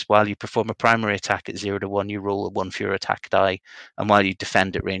Blackout, which is while you perform a primary attack at 0 to 1, you roll a 1 fewer attack die, and while you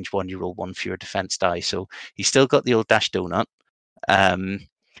defend at range 1, you roll 1 fewer defense die. So he's still got the old Dash Donut,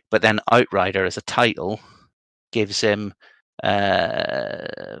 but then Outrider as a title gives him,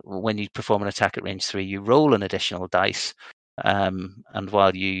 when you perform an attack at range 3, you roll an additional dice, and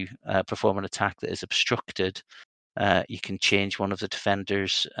while you perform an attack that is obstructed, you can change one of the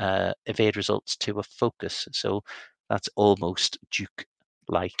defender's evade results to a focus. So that's almost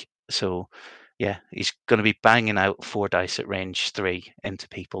Duke-like. So yeah, he's going to be banging out 4 dice at range 3 into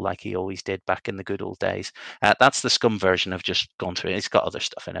people like he always did back in the good old days. That's the Scum version. I've just gone through it. It's got other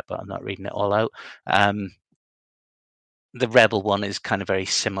stuff in it, but I'm not reading it all out. The Rebel one is kind of very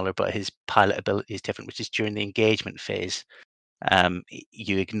similar, but his pilot ability is different, which is during the engagement phase,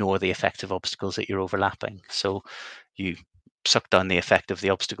 you ignore the effect of obstacles that you're overlapping. So you suck down the effect of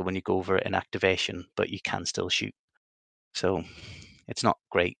the obstacle when you go over it in activation, but you can still shoot. So it's not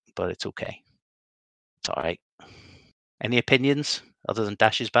great, but it's okay. It's all right. Any opinions other than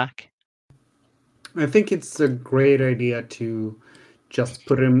Dash is back? I think it's a great idea to just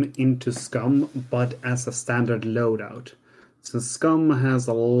put him into Scum, but as a standard loadout. So Scum has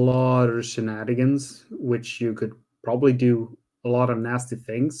a lot of shenanigans, which you could probably do a lot of nasty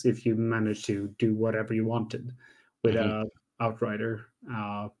things if you manage to do whatever you wanted with Outrider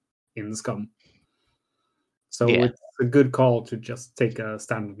in Scum. So it's a good call to just take a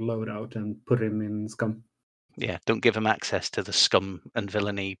standard loadout and put him in Scum. Yeah, don't give him access to the Scum and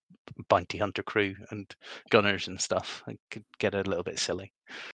Villainy bounty hunter crew and gunners and stuff. It could get a little bit silly.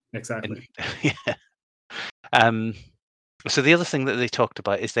 Exactly. So the other thing that they talked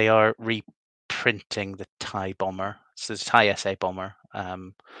about is they are reprinting the TIE bomber. So the TIE SA bomber.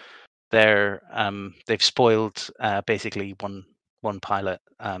 They've spoiled basically one pilot,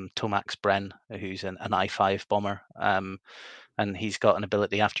 Tomax Bren, who's an I-5 bomber. And he's got an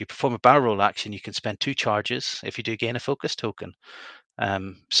ability, after you perform a barrel roll action, you can spend 2 charges if you do gain a focus token.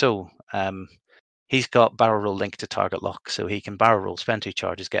 He's got barrel roll linked to target lock, so he can barrel roll, spend 2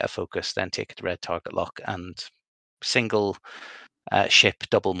 charges, get a focus, then take the red target lock, and single ship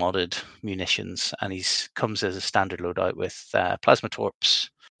double modded munitions. And he comes as a standard loadout with plasma torps,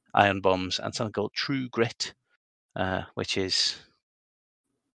 ion bombs, and something called True Grit, which is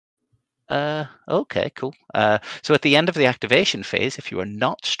okay, cool. So at the end of the activation phase, if you are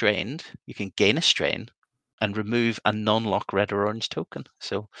not strained, you can gain a strain and remove a non-lock red or orange token.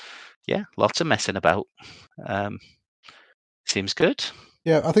 So yeah, lots of messing about. Seems good.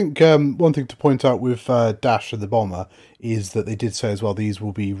 Yeah, I think one thing to point out with Dash and the Bomber is that they did say as well these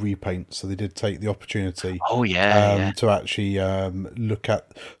will be repaints, so they did take the opportunity. To actually look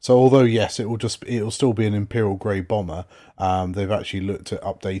at. So although yes, it'll still be an Imperial Grey bomber. They've actually looked at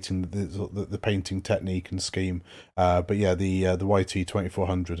updating the painting technique and scheme. But yeah, the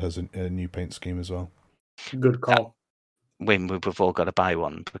YT2400 has a new paint scheme as well. Good call. We've all got to buy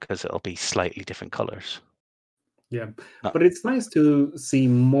one because it'll be slightly different colors. Yeah, but it's nice to see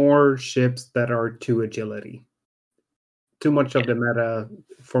more ships that are 2 agility. too much of the meta,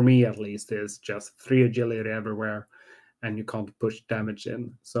 for me at least, is just 3 agility everywhere, and you can't push damage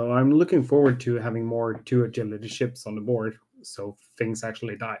in. So I'm looking forward to having more 2 agility ships on the board, so things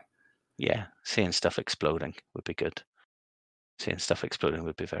actually die. Yeah, seeing stuff exploding would be good. Seeing stuff exploding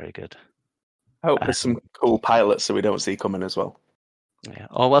would be very good. I hope there's some cool pilots that we don't see coming as well. Yeah.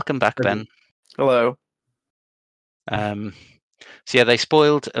 Oh, welcome back, Ben. Hello. So yeah, they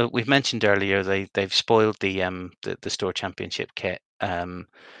spoiled. We've mentioned earlier they've spoiled the store championship kit.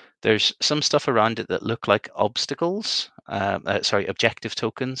 There's some stuff around it that look like obstacles. Objective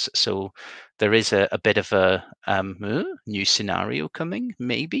tokens. So there is a bit of a new scenario coming,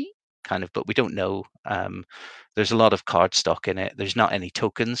 maybe, kind of, but we don't know. There's a lot of card stock in it. There's not any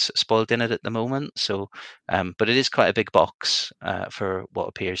tokens spoiled in it at the moment. So, but it is quite a big box for what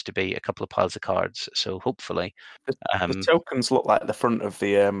appears to be a couple of piles of cards. So hopefully, the tokens look like the front of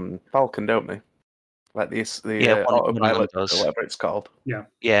the Falcon, don't they? Like the autopilot or whatever it's called.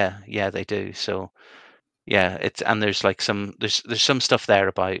 Yeah, they do. So yeah, there's like there's some stuff there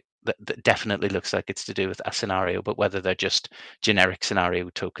about that definitely looks like it's to do with a scenario, but whether they're just generic scenario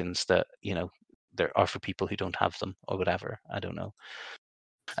tokens that there are for people who don't have them or whatever, I don't know.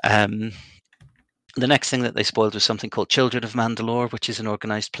 The next thing that they spoiled was something called Children of Mandalore, which is an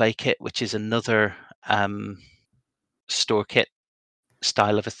organized play kit, which is another store kit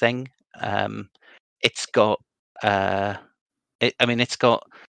style of a thing. It's got it's got,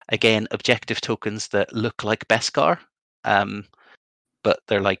 again, objective tokens that look like Beskar, but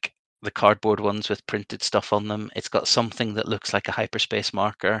they're like the cardboard ones with printed stuff on them. It's got something that looks like a hyperspace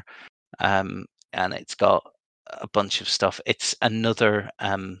marker, and it's got a bunch of stuff. It's another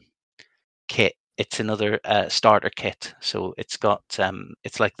kit. It's another starter kit. So it's got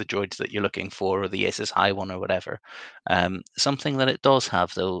it's like the droids that you're looking for, or the Aces High one, or whatever. Something that it does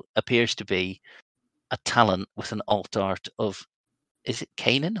have, though, appears to be a talent with an alt art of, is it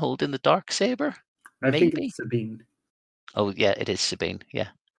Kanan holding the Darksaber? I think it's Sabine. Oh yeah, it is Sabine. Yeah,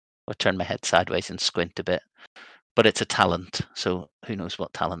 I'll turn my head sideways and squint a bit. But it's a talent, so who knows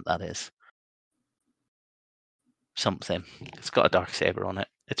what talent that is? Something. It's got a Darksaber on it.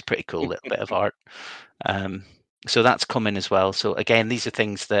 It's pretty cool little bit of art. So that's coming as well. So again, these are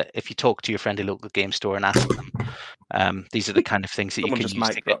things that if you talk to your friendly local game store and ask them, these are the kind of things that you can use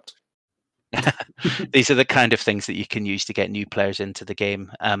to get. These are the kind of things that you can use to get new players into the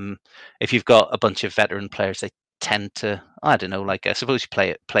game. If you've got a bunch of veteran players, they tend to, I don't know, like I suppose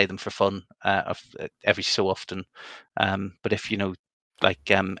you play them for fun every so often. But if like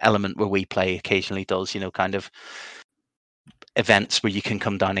Element, where we play, occasionally does kind of events where you can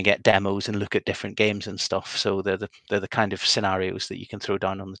come down and get demos and look at different games and stuff. So they're the kind of scenarios that you can throw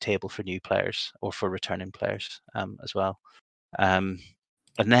down on the table for new players or for returning players as well. And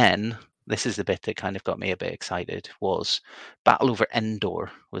then this is the bit that kind of got me a bit excited, was Battle over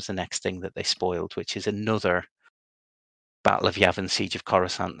Endor was the next thing that they spoiled, which is another Battle of Yavin Siege of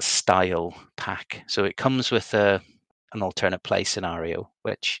Coruscant style pack. So it comes with an alternate play scenario,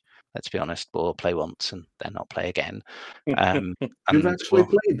 which, let's be honest, we'll play once and then not play again. You've actually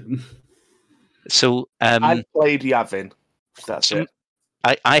played them. So I've played Yavin. That's it.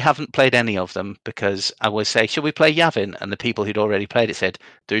 I haven't played any of them because I would say, should we play Yavin? And the people who'd already played it said,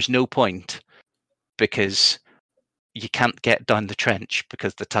 there's no point because you can't get down the trench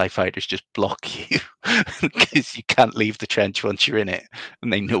because the TIE fighters just block you because you can't leave the trench once you're in it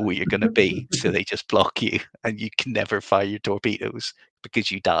and they know where you're going to be. So they just block you and you can never fire your torpedoes because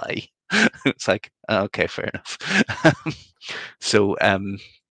you die. It's like, okay, fair enough. So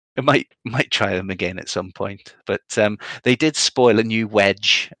I might try them again at some point. But they did spoil a new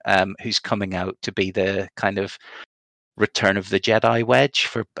Wedge who's coming out to be the kind of Return of the Jedi Wedge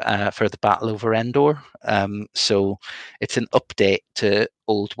for the Battle over Endor. So it's an update to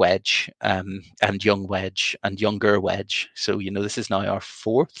old Wedge and young Wedge and younger Wedge. So this is now our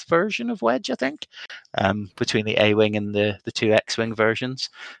 4th version of Wedge, I think, between the A-wing and the 2 X-wing versions.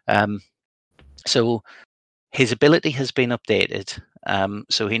 So his ability has been updated.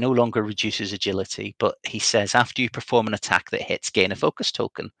 So he no longer reduces agility, but he says after you perform an attack that hits, gain a focus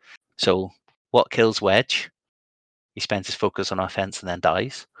token. So what kills Wedge? He spends his focus on offense and then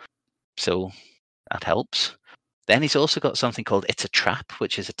dies. So that helps. Then he's also got something called It's a Trap,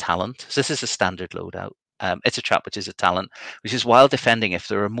 which is a talent. So this is a standard loadout. It's a Trap, which is a talent, which is while defending, if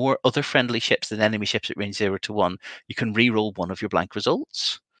there are more other friendly ships than enemy ships at range 0 to 1, you can reroll one of your blank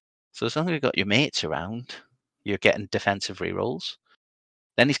results. So as long as you've got your mates around, you're getting defensive rerolls.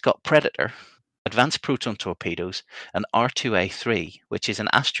 Then he's got Predator, Advanced Proton Torpedoes, and R2A3, which is an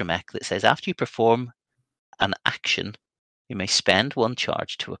astromech that says after you perform an action, you may spend 1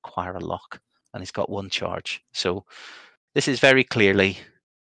 charge to acquire a lock. And he's got 1 charge. So this is very clearly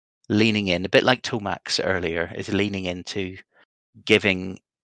leaning in, a bit like Tomax earlier, is leaning into giving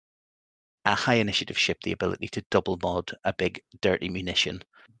a high initiative ship the ability to double mod a big dirty munition,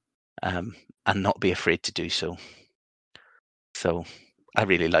 and not be afraid to do so. So I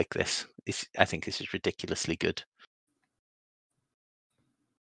really like this. I think this is ridiculously good.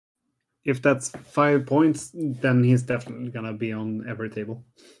 If that's 5 points, then he's definitely gonna be on every table.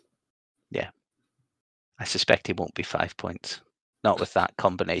 Yeah. I suspect he won't be 5 points. Not with that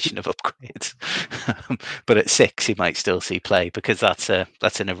combination of upgrades. But at 6 he might still see play, because that's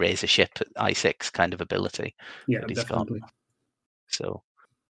an eraser ship I6 kind of ability. Yeah, that he's definitely. got. So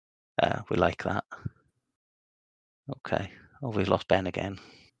we like that. Okay. Oh, we've lost Ben again.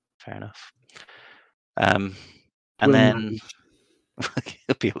 Fair enough. And We'll then manage.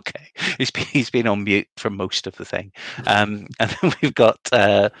 he'll be okay. He's been on mute for most of the thing. And then we've got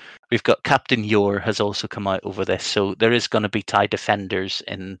Captain Yor has also come out over this. So there is going to be TIE defenders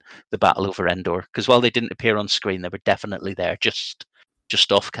in the battle over Endor, because while they didn't appear on screen, they were definitely there, just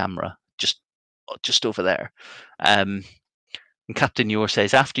off camera, just over there. And Captain Yor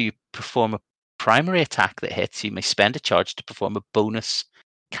says, after you perform a primary attack that hits, you may spend a charge to perform a bonus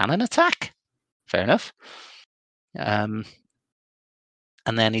cannon attack. Fair enough. And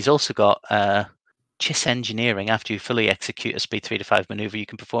then he's also got Chiss Engineering. After you fully execute a speed 3 to 5 maneuver, you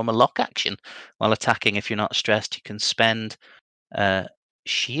can perform a lock action while attacking. If you're not stressed, you can spend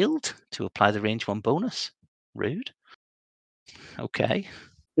Shield to apply the range 1 bonus. Rude. Okay.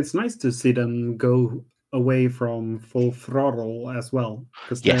 It's nice to see them go away from full throttle as well,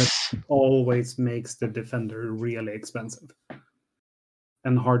 because Yes. that always makes the defender really expensive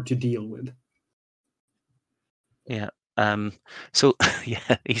and hard to deal with. Yeah. So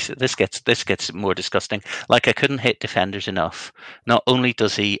yeah, this gets more disgusting. Like, I couldn't hit defenders enough. Not only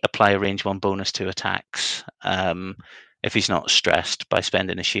does he apply a range 1 bonus to attacks, if he's not stressed by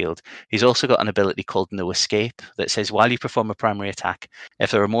spending a shield, he's also got an ability called No Escape that says, while you perform a primary attack,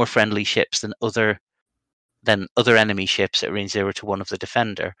 if there are more friendly ships than other enemy ships at range 0 to 1 of the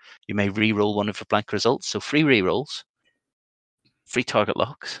defender, you may re-roll one of your blank results. So free re-rolls, free target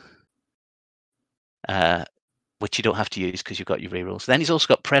locks, which you don't have to use because you've got your rerolls. Then he's also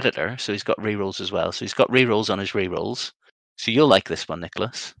got Predator, so he's got rerolls as well. So he's got rerolls on his rerolls. So you'll like this one,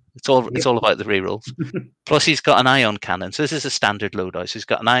 Nicholas. It's all about the rerolls. Plus he's got an ion cannon. So this is a standard loadout. So he's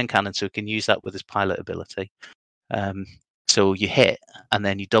got an ion cannon, so he can use that with his pilot ability. So you hit, and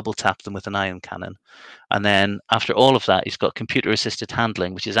then you double tap them with an ion cannon. And then after all of that, he's got computer-assisted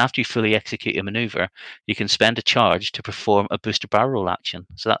handling, which is after you fully execute a maneuver, you can spend a charge to perform a booster barrel roll action.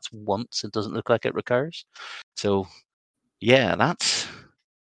 So that's once. It doesn't look like it recurs. So yeah, that's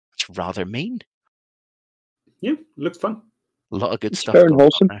rather mean. Yeah, looks fun. A lot of good stuff. Fair and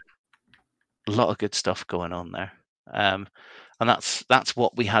wholesome. A lot of good stuff going on there. And that's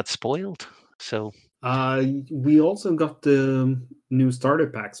what we had spoiled. So we also got the new starter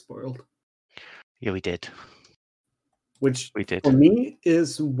pack spoiled. Yeah, we did. Which We did. for me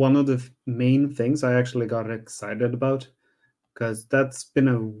is one of the main things I actually got excited about, because that's been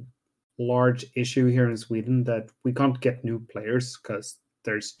a large issue here in Sweden, that we can't get new players because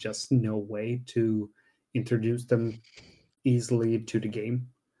there's just no way to introduce them easily to the game.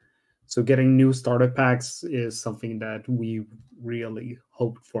 So getting new starter packs is something that we really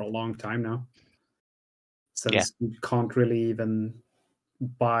hoped for a long time now, since we can't really even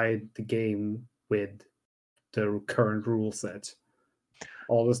buy the game with the current rule set.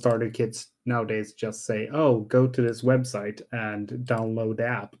 All the starter kits nowadays just say, oh, go to this website and download the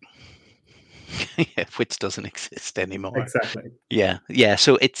app. Which doesn't exist anymore. Exactly. Yeah.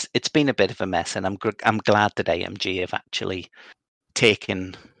 So it's been a bit of a mess, and I'm glad that AMG have actually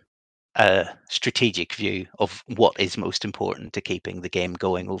taken a strategic view of what is most important to keeping the game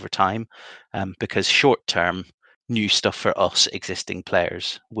going over time, because short term, new stuff for us existing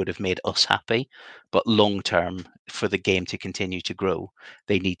players would have made us happy, but long term, for the game to continue to grow,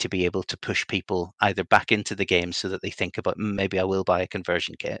 they need to be able to push people either back into the game so that they think about, maybe I will buy a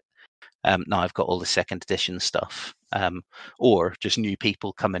conversion kit. Now I've got all the second edition stuff, or just new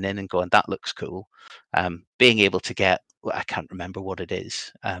people coming in and going, that looks cool. Being able to get, I can't remember what it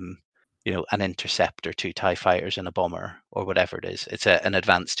is, an interceptor, 2 TIE fighters and a bomber, or whatever it is. It's an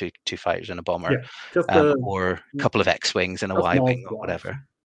advanced two fighters and a bomber, just or a couple of X-wings and a Y-wing or whatever.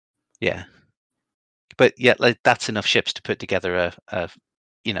 Yeah, but yeah, like, that's enough ships to put together a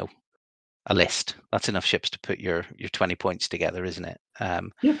list. That's enough ships to put your 20 points together, isn't it?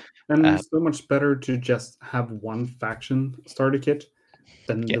 And it's so much better to just have one faction starter kit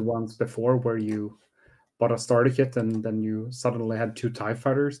than the ones before, where you bought a starter kit and then you suddenly had 2 TIE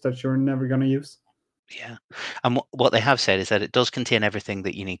fighters that you're never going to use. Yeah, and what they have said is that it does contain everything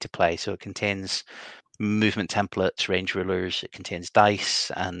that you need to play. So it contains movement templates, range rulers. It contains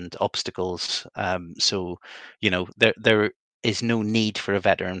dice and obstacles. So there is no need for a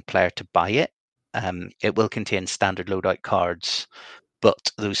veteran player to buy it. It will contain standard loadout cards,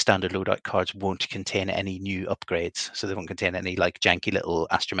 but those standard loadout cards won't contain any new upgrades. So they won't contain any like janky little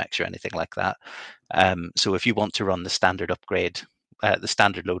astromechs or anything like that. So if you want to run the standard upgrade, the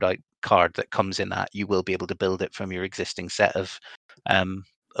standard loadout card that comes in that, you will be able to build it from your existing set of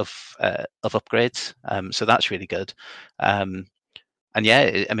upgrades. So that's really good. And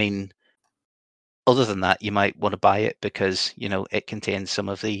yeah, I mean, other than that, you might want to buy it because it contains some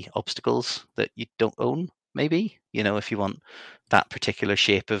of the obstacles that you don't own. Maybe if you want that particular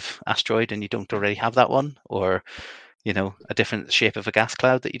shape of asteroid and you don't already have that one, or a different shape of a gas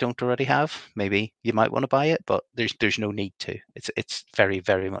cloud that you don't already have, maybe you might want to buy it, but there's no need to. It's very,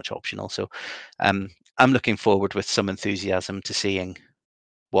 very much optional. So I'm looking forward with some enthusiasm to seeing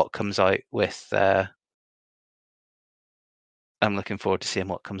what comes out with I'm looking forward to seeing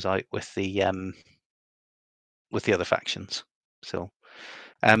what comes out with the other factions. So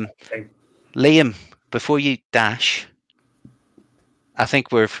Liam, before you dash, I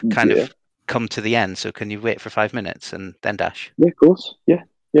think we've kind of come to the end, so can you wait for 5 minutes and then dash? Yeah, of course. Yeah.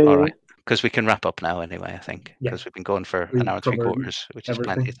 All right, because we can wrap up now anyway, I think, because we've been going for an hour and 3/4, which is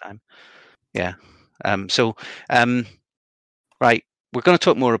plenty of time. Yeah. Right, we're going to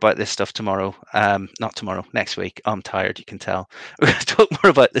talk more about this stuff tomorrow. Not tomorrow, next week. I'm tired, you can tell. We're going to talk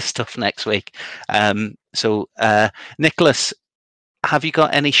more about this stuff next week. So Nicholas, have you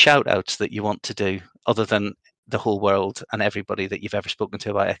got any shout outs that you want to do other than the whole world and everybody that you've ever spoken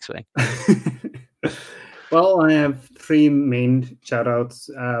to about X-Wing? Well, I have 3 main shout-outs.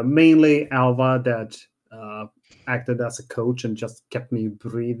 Mainly Alva, that acted as a coach and just kept me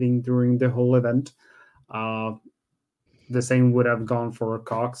breathing during the whole event. The same would have gone for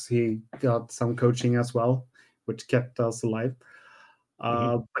Cox. He got some coaching as well, which kept us alive.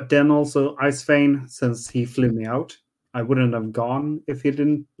 But then also Icefane, since he flew me out. I wouldn't have gone if he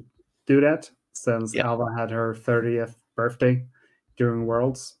didn't do that, since Alva had her 30th birthday during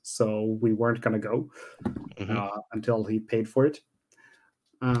Worlds, so we weren't going to go until he paid for it.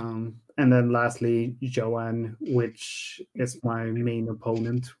 And then lastly, Joanne, which is my main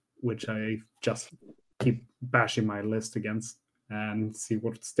opponent, which I just keep bashing my list against and see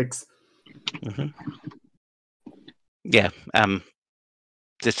what sticks. Yeah,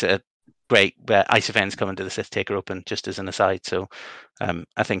 just a great. Icefan's coming to the Sith Taker Open, just as an aside. So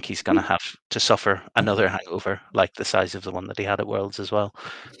I think he's going to have to suffer another hangover like the size of the one that he had at Worlds as well.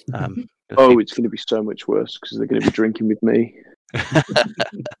 It's going to be so much worse because they're going to be drinking with me.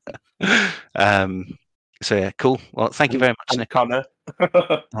 So yeah, cool. Well, thank you very much, Nick. Connor.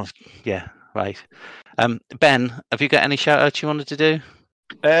 Yeah, right. Ben, have you got any shout outs you wanted to do?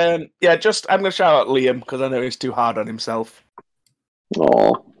 I'm going to shout out Liam because I know he's too hard on himself.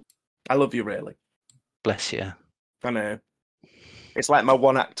 Oh, I love you, really. Bless you. I know. It's like my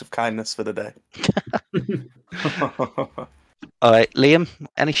one act of kindness for the day. All right, Liam,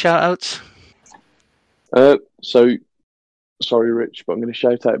 any shout outs? So, sorry, Rich, but I'm going to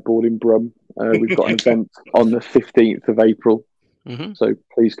shout out Boarding Brum. We've got an event on the 15th of April, so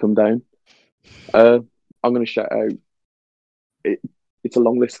please come down. I'm going to shout out, it's a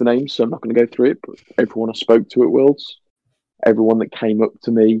long list of names, so I'm not going to go through it, but everyone I spoke to at Worlds, everyone that came up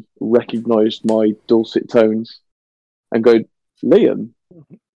to me, recognised my dulcet tones, and go, Liam?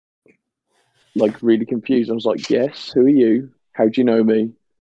 Like, really confused. I was like, yes, who are you? How do you know me?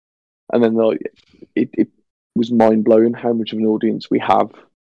 And then it was mind-blowing how much of an audience we have.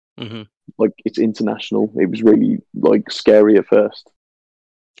 Like, it's international. It was really, scary at first.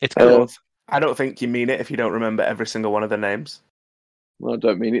 It's cool. I don't think you mean it if you don't remember every single one of the names. Well, I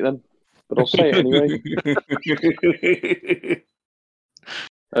don't mean it then, but I'll say it anyway.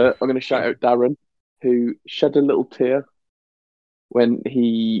 I'm going to shout out Darren, who shed a little tear when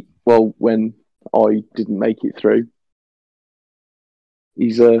I didn't make it through.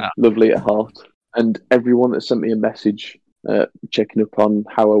 He's lovely at heart, and everyone that sent me a message checking up on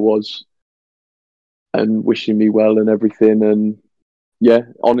how I was and wishing me well and everything. And yeah,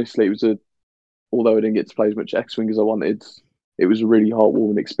 honestly, although I didn't get to play as much X-Wing as I wanted, it was a really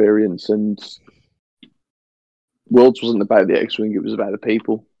heartwarming experience. And Worlds wasn't about the X-Wing, it was about the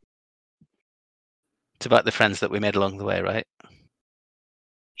people. It's about the friends that we made along the way, right?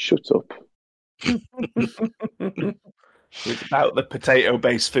 Shut up. It's about the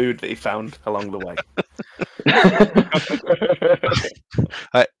potato-based food that he found along the way.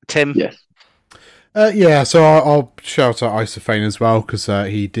 Tim? Yes. Yeah, so I'll shout out Isophane as well, because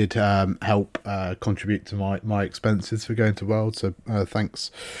he did help contribute to my expenses for going to World. So thanks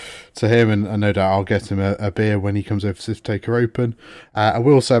to him, and no doubt I'll get him a beer when he comes over to Civ Taker Open. I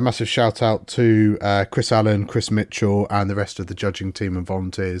will also a massive shout out to Chris Allen, Chris Mitchell, and the rest of the judging team and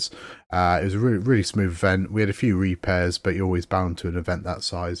volunteers. It was a really, really smooth event. We had a few repairs, but you're always bound to an event that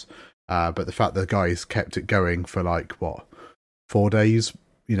size. But the fact that the guys kept it going for 4 days,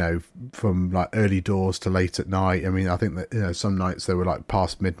 from like early doors to late at night. I mean, I think that some nights they were like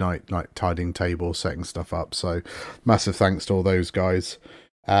past midnight, like tidying tables, setting stuff up. So massive thanks to all those guys.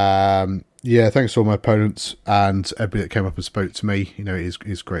 Yeah, thanks to all my opponents and everybody that came up and spoke to me. It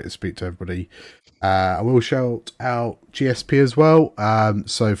is great to speak to everybody. I will shout out GSP as well.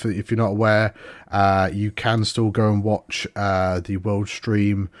 So if you're not aware, you can still go and watch the world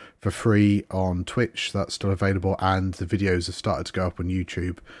stream for free on Twitch. That's still available, and the videos have started to go up on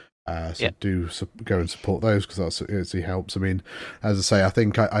YouTube. Do go and support those, because that actually helps. I mean, as I say, I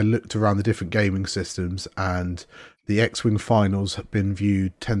think I looked around the different gaming systems, and the X-Wing finals have been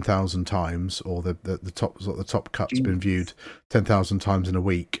viewed 10,000 times, or the top cut's been viewed 10,000 times in a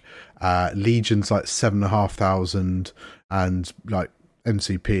week. Legion's like 7,500, and like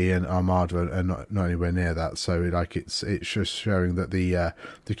MCP and Armada are not anywhere near that. So it's just showing that the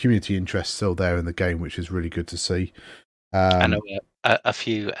community interest is still there in the game, which is really good to see. I know a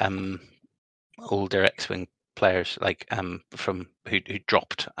few older X-Wing players, from who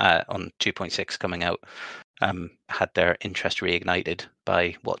dropped on 2.6 coming out, had their interest reignited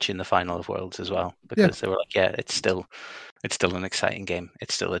by watching the final of Worlds as well, because they were like, it's still an exciting game.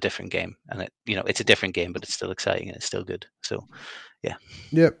 It's still a different game, and it's a different game, but it's still exciting and it's still good. So, yeah.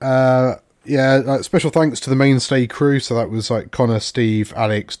 Yep. Special thanks to the mainstay crew. So that was like Connor, Steve,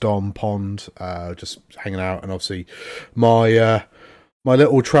 Alex, Dom, Pond, just hanging out, and obviously my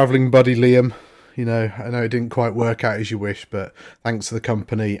little travelling buddy Liam. I know it didn't quite work out as you wish, but thanks to the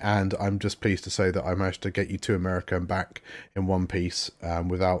company, and I'm just pleased to say that I managed to get you to America and back in one piece,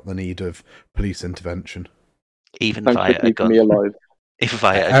 without the need of police intervention. Even via a gun. Me alive. Even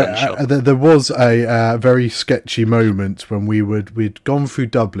via a gunshot. There was a very sketchy moment when we'd gone through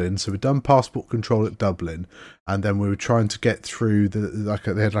Dublin, so we'd done passport control at Dublin, and then we were trying to get through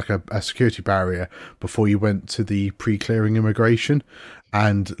they had a security barrier before you went to the pre-clearing immigration,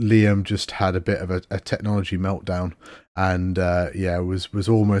 and Liam just had a bit of a technology meltdown, and was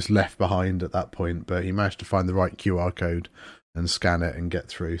almost left behind at that point, but he managed to find the right QR code and scan it and get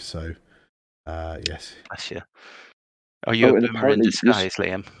through. So yes. Bless you. Are you a boomer in disguise,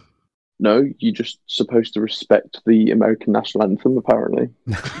 Liam? No, you're just supposed to respect the American national anthem, apparently.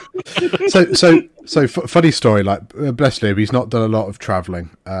 So funny story. Like, bless Liam, he's not done a lot of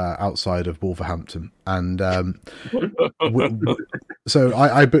travelling outside of Wolverhampton, and so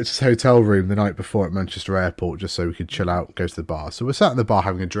I booked his hotel room the night before at Manchester Airport just so we could chill out, go to the bar. So we're sat in the bar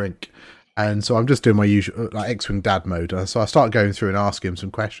having a drink. And so I'm just doing my usual X-Wing dad mode. So I start going through and asking him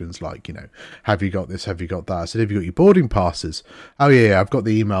some questions like, have you got this? Have you got that? I said, have you got your boarding passes? Oh, yeah, I've got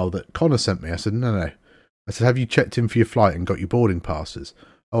the email that Connor sent me. I said, no. I said, have you checked in for your flight and got your boarding passes?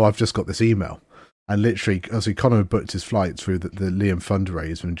 Oh, I've just got this email. And literally, obviously, Connor booked his flight through the Liam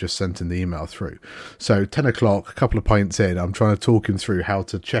fundraiser and just sent in the email through. So 10 o'clock, a couple of pints in, I'm trying to talk him through how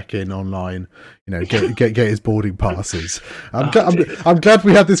to check in online, get his boarding passes. I'm glad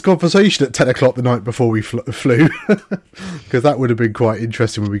we had this conversation at 10 o'clock the night before we flew, because that would have been quite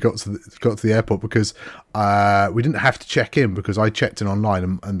interesting when we got to the airport, because we didn't have to check in because I checked in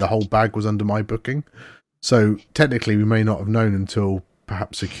online and the whole bag was under my booking. So technically, we may not have known until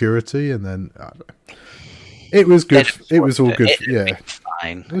perhaps security, and then I don't know. It was good. It was all good. Yeah,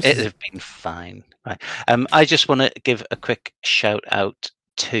 fine. It would have been fine. Right. I just want to give a quick shout out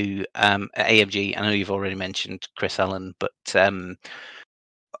to AMG. I know you've already mentioned Chris Allen, but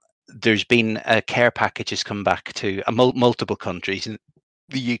there's been care packages come back to multiple countries.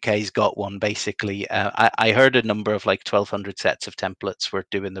 The UK's got one, basically. I heard a number of 1,200 sets of templates were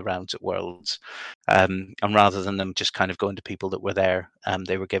doing the rounds at Worlds. And rather than them just kind of going to people that were there,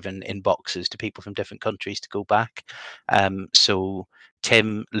 they were given in boxes to people from different countries to go back. So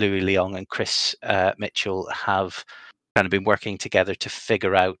Tim, Louis Leong and Chris Mitchell have kind of been working together to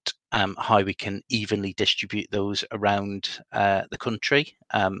figure out how we can evenly distribute those around the country.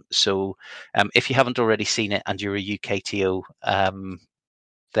 So if you haven't already seen it and you're a UKTO,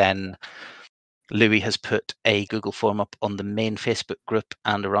 then Louis has put a Google form up on the main Facebook group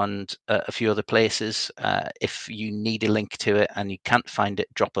and around a few other places. If you need a link to it and you can't find it,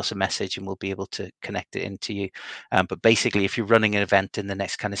 drop us a message and we'll be able to connect it into you. But basically, if you're running an event in the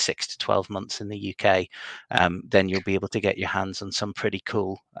next kind of 6 to 12 months in the UK, then you'll be able to get your hands on some pretty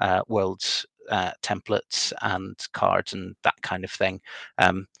cool Worlds templates and cards and that kind of thing.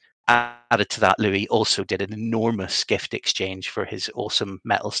 Added to that, Louis also did an enormous gift exchange for his awesome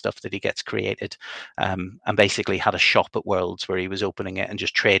metal stuff that he gets created, and basically had a shop at Worlds where he was opening it and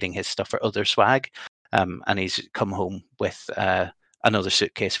just trading his stuff for other swag. And he's come home with another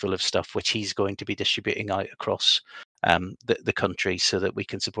suitcase full of stuff, which he's going to be distributing out across the country so that we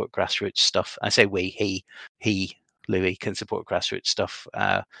can support grassroots stuff. I say we, he, Louis, can support grassroots stuff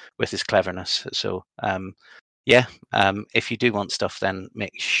with his cleverness. So if you do want stuff, then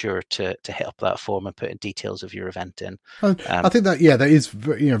make sure to hit up that form and put in details of your event in. I think that that is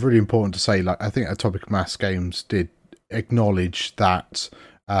really important to say. Like, I think Atomic Mass Games did acknowledge that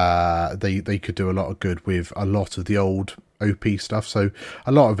they could do a lot of good with a lot of the old OP stuff. So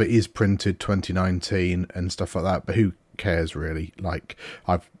a lot of it is printed 2019 and stuff like that. But who cares really? Like,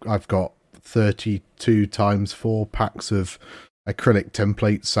 I've got 32 times 4 packs of acrylic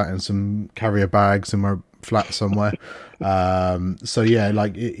templates sat in some carrier bags in my flat somewhere. So yeah,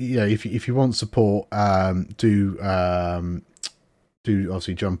 like, if you want support, do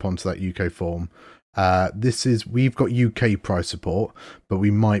obviously jump onto that UK form. We've got UK price support, but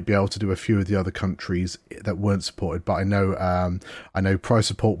we might be able to do a few of the other countries that weren't supported. But I know price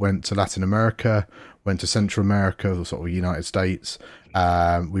support went to Latin America, went to Central America, or sort of United States.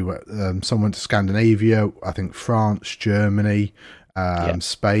 Some went to Scandinavia, I think France, Germany,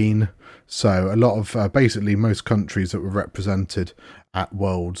 Spain. So a lot of basically most countries that were represented at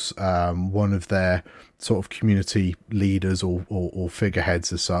Worlds, one of their sort of community leaders or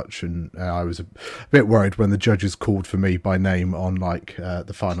figureheads as such, and I was a bit worried when the judges called for me by name on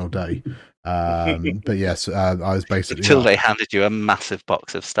the final day. But yes, I was basically until they handed you a massive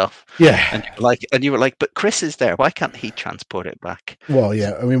box of stuff. Yeah, and you were like, but Chris is there. Why can't he transport it back? Well,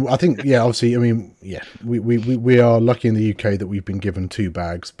 yeah. I mean, I think obviously, I mean, yeah. We are lucky in the UK that we've been given 2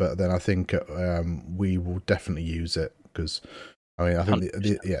 bags, but then I think we will definitely use it because. I mean, I think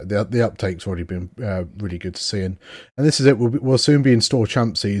the uptake's already been really good to see, and this is it. We'll soon be in Store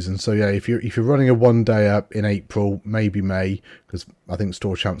Champ season, so yeah, if you're running a 1-day up in April, maybe May, because I think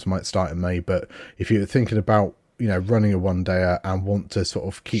Store Champs might start in May. But if you're thinking about running a 1-day and want to sort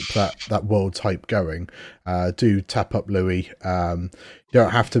of keep that world type going, do tap up Louis. You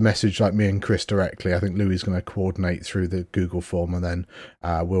don't have to message like me and Chris directly. I think Louis is going to coordinate through the Google form, and then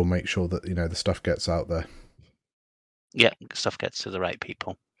we'll make sure that the stuff gets out there. Yeah, stuff gets to the right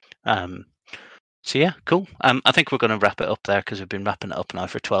people. So yeah, cool. I think we're going to wrap it up there because we've been wrapping it up now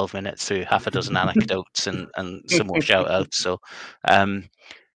for 12 minutes through half a dozen anecdotes and some more shout outs. So I'm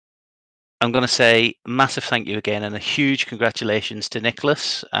going to say massive thank you again and a huge congratulations to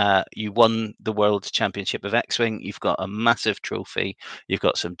Nicholas. You won the World Championship of X-Wing. You've got a massive trophy. You've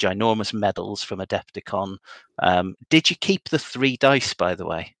got some ginormous medals from Adepticon. Did you keep the 3 dice, by the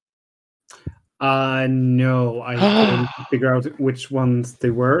way? No, I couldn't figure out which ones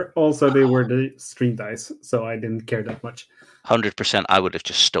they were. Also, they were the stream dice, so I didn't care that much. 100%, I would have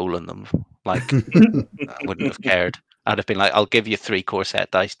just stolen them. Like, I wouldn't have cared. I'd have been like, "I'll give you 3 core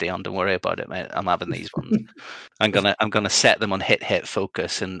set dice, Dion. Don't worry about it, mate. I'm having these ones. I'm gonna set them on hit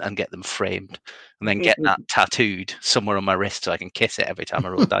focus and get them framed, and then get that tattooed somewhere on my wrist so I can kiss it every time I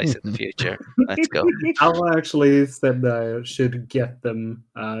roll dice in the future. Let's go." Al actually said I should get them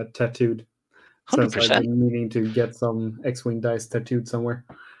tattooed. 100%. Since I've been meaning to get some X-Wing dice tattooed somewhere.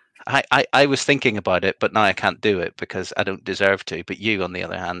 I was thinking about it, but now I can't do it because I don't deserve to. But you, on the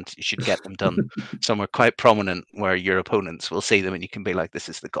other hand, you should get them done somewhere quite prominent where your opponents will see them and you can be like, "This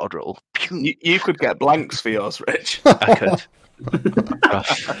is the God roll." You could get blanks for yours, Rich. I could.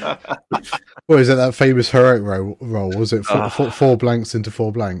 What is it? That famous heroic roll? Was it 4 blanks into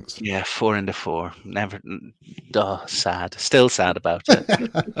 4 blanks? Yeah, 4 into 4. Never. Sad. Still sad about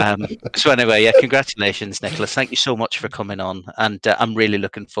it. So anyway, yeah, congratulations, Nicholas. Thank you so much for coming on, and I'm really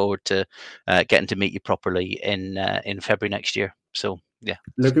looking forward to getting to meet you properly in February next year. So yeah,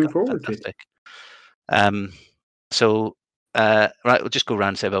 looking forward to it. Right, we'll just go around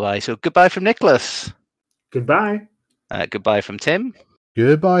and say bye-bye. So goodbye from Nicholas. Goodbye. Goodbye from Tim.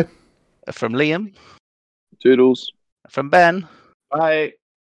 Goodbye. From Liam. Toodles. From Ben. Bye.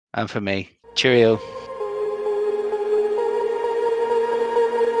 And from me. Cheerio.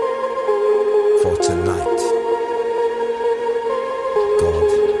 For tonight, God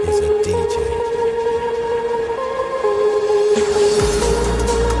is a DJ.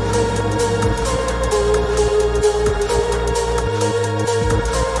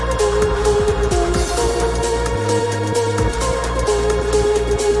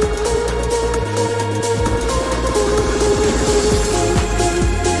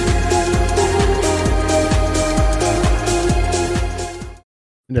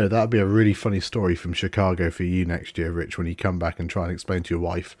 that'd be a really funny story from Chicago for you next year, Rich, when you come back and try and explain to your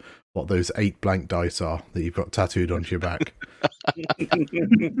wife what those 8 blank dice are that you've got tattooed onto your back.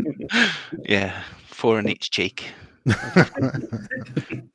 Yeah, 4 in each cheek.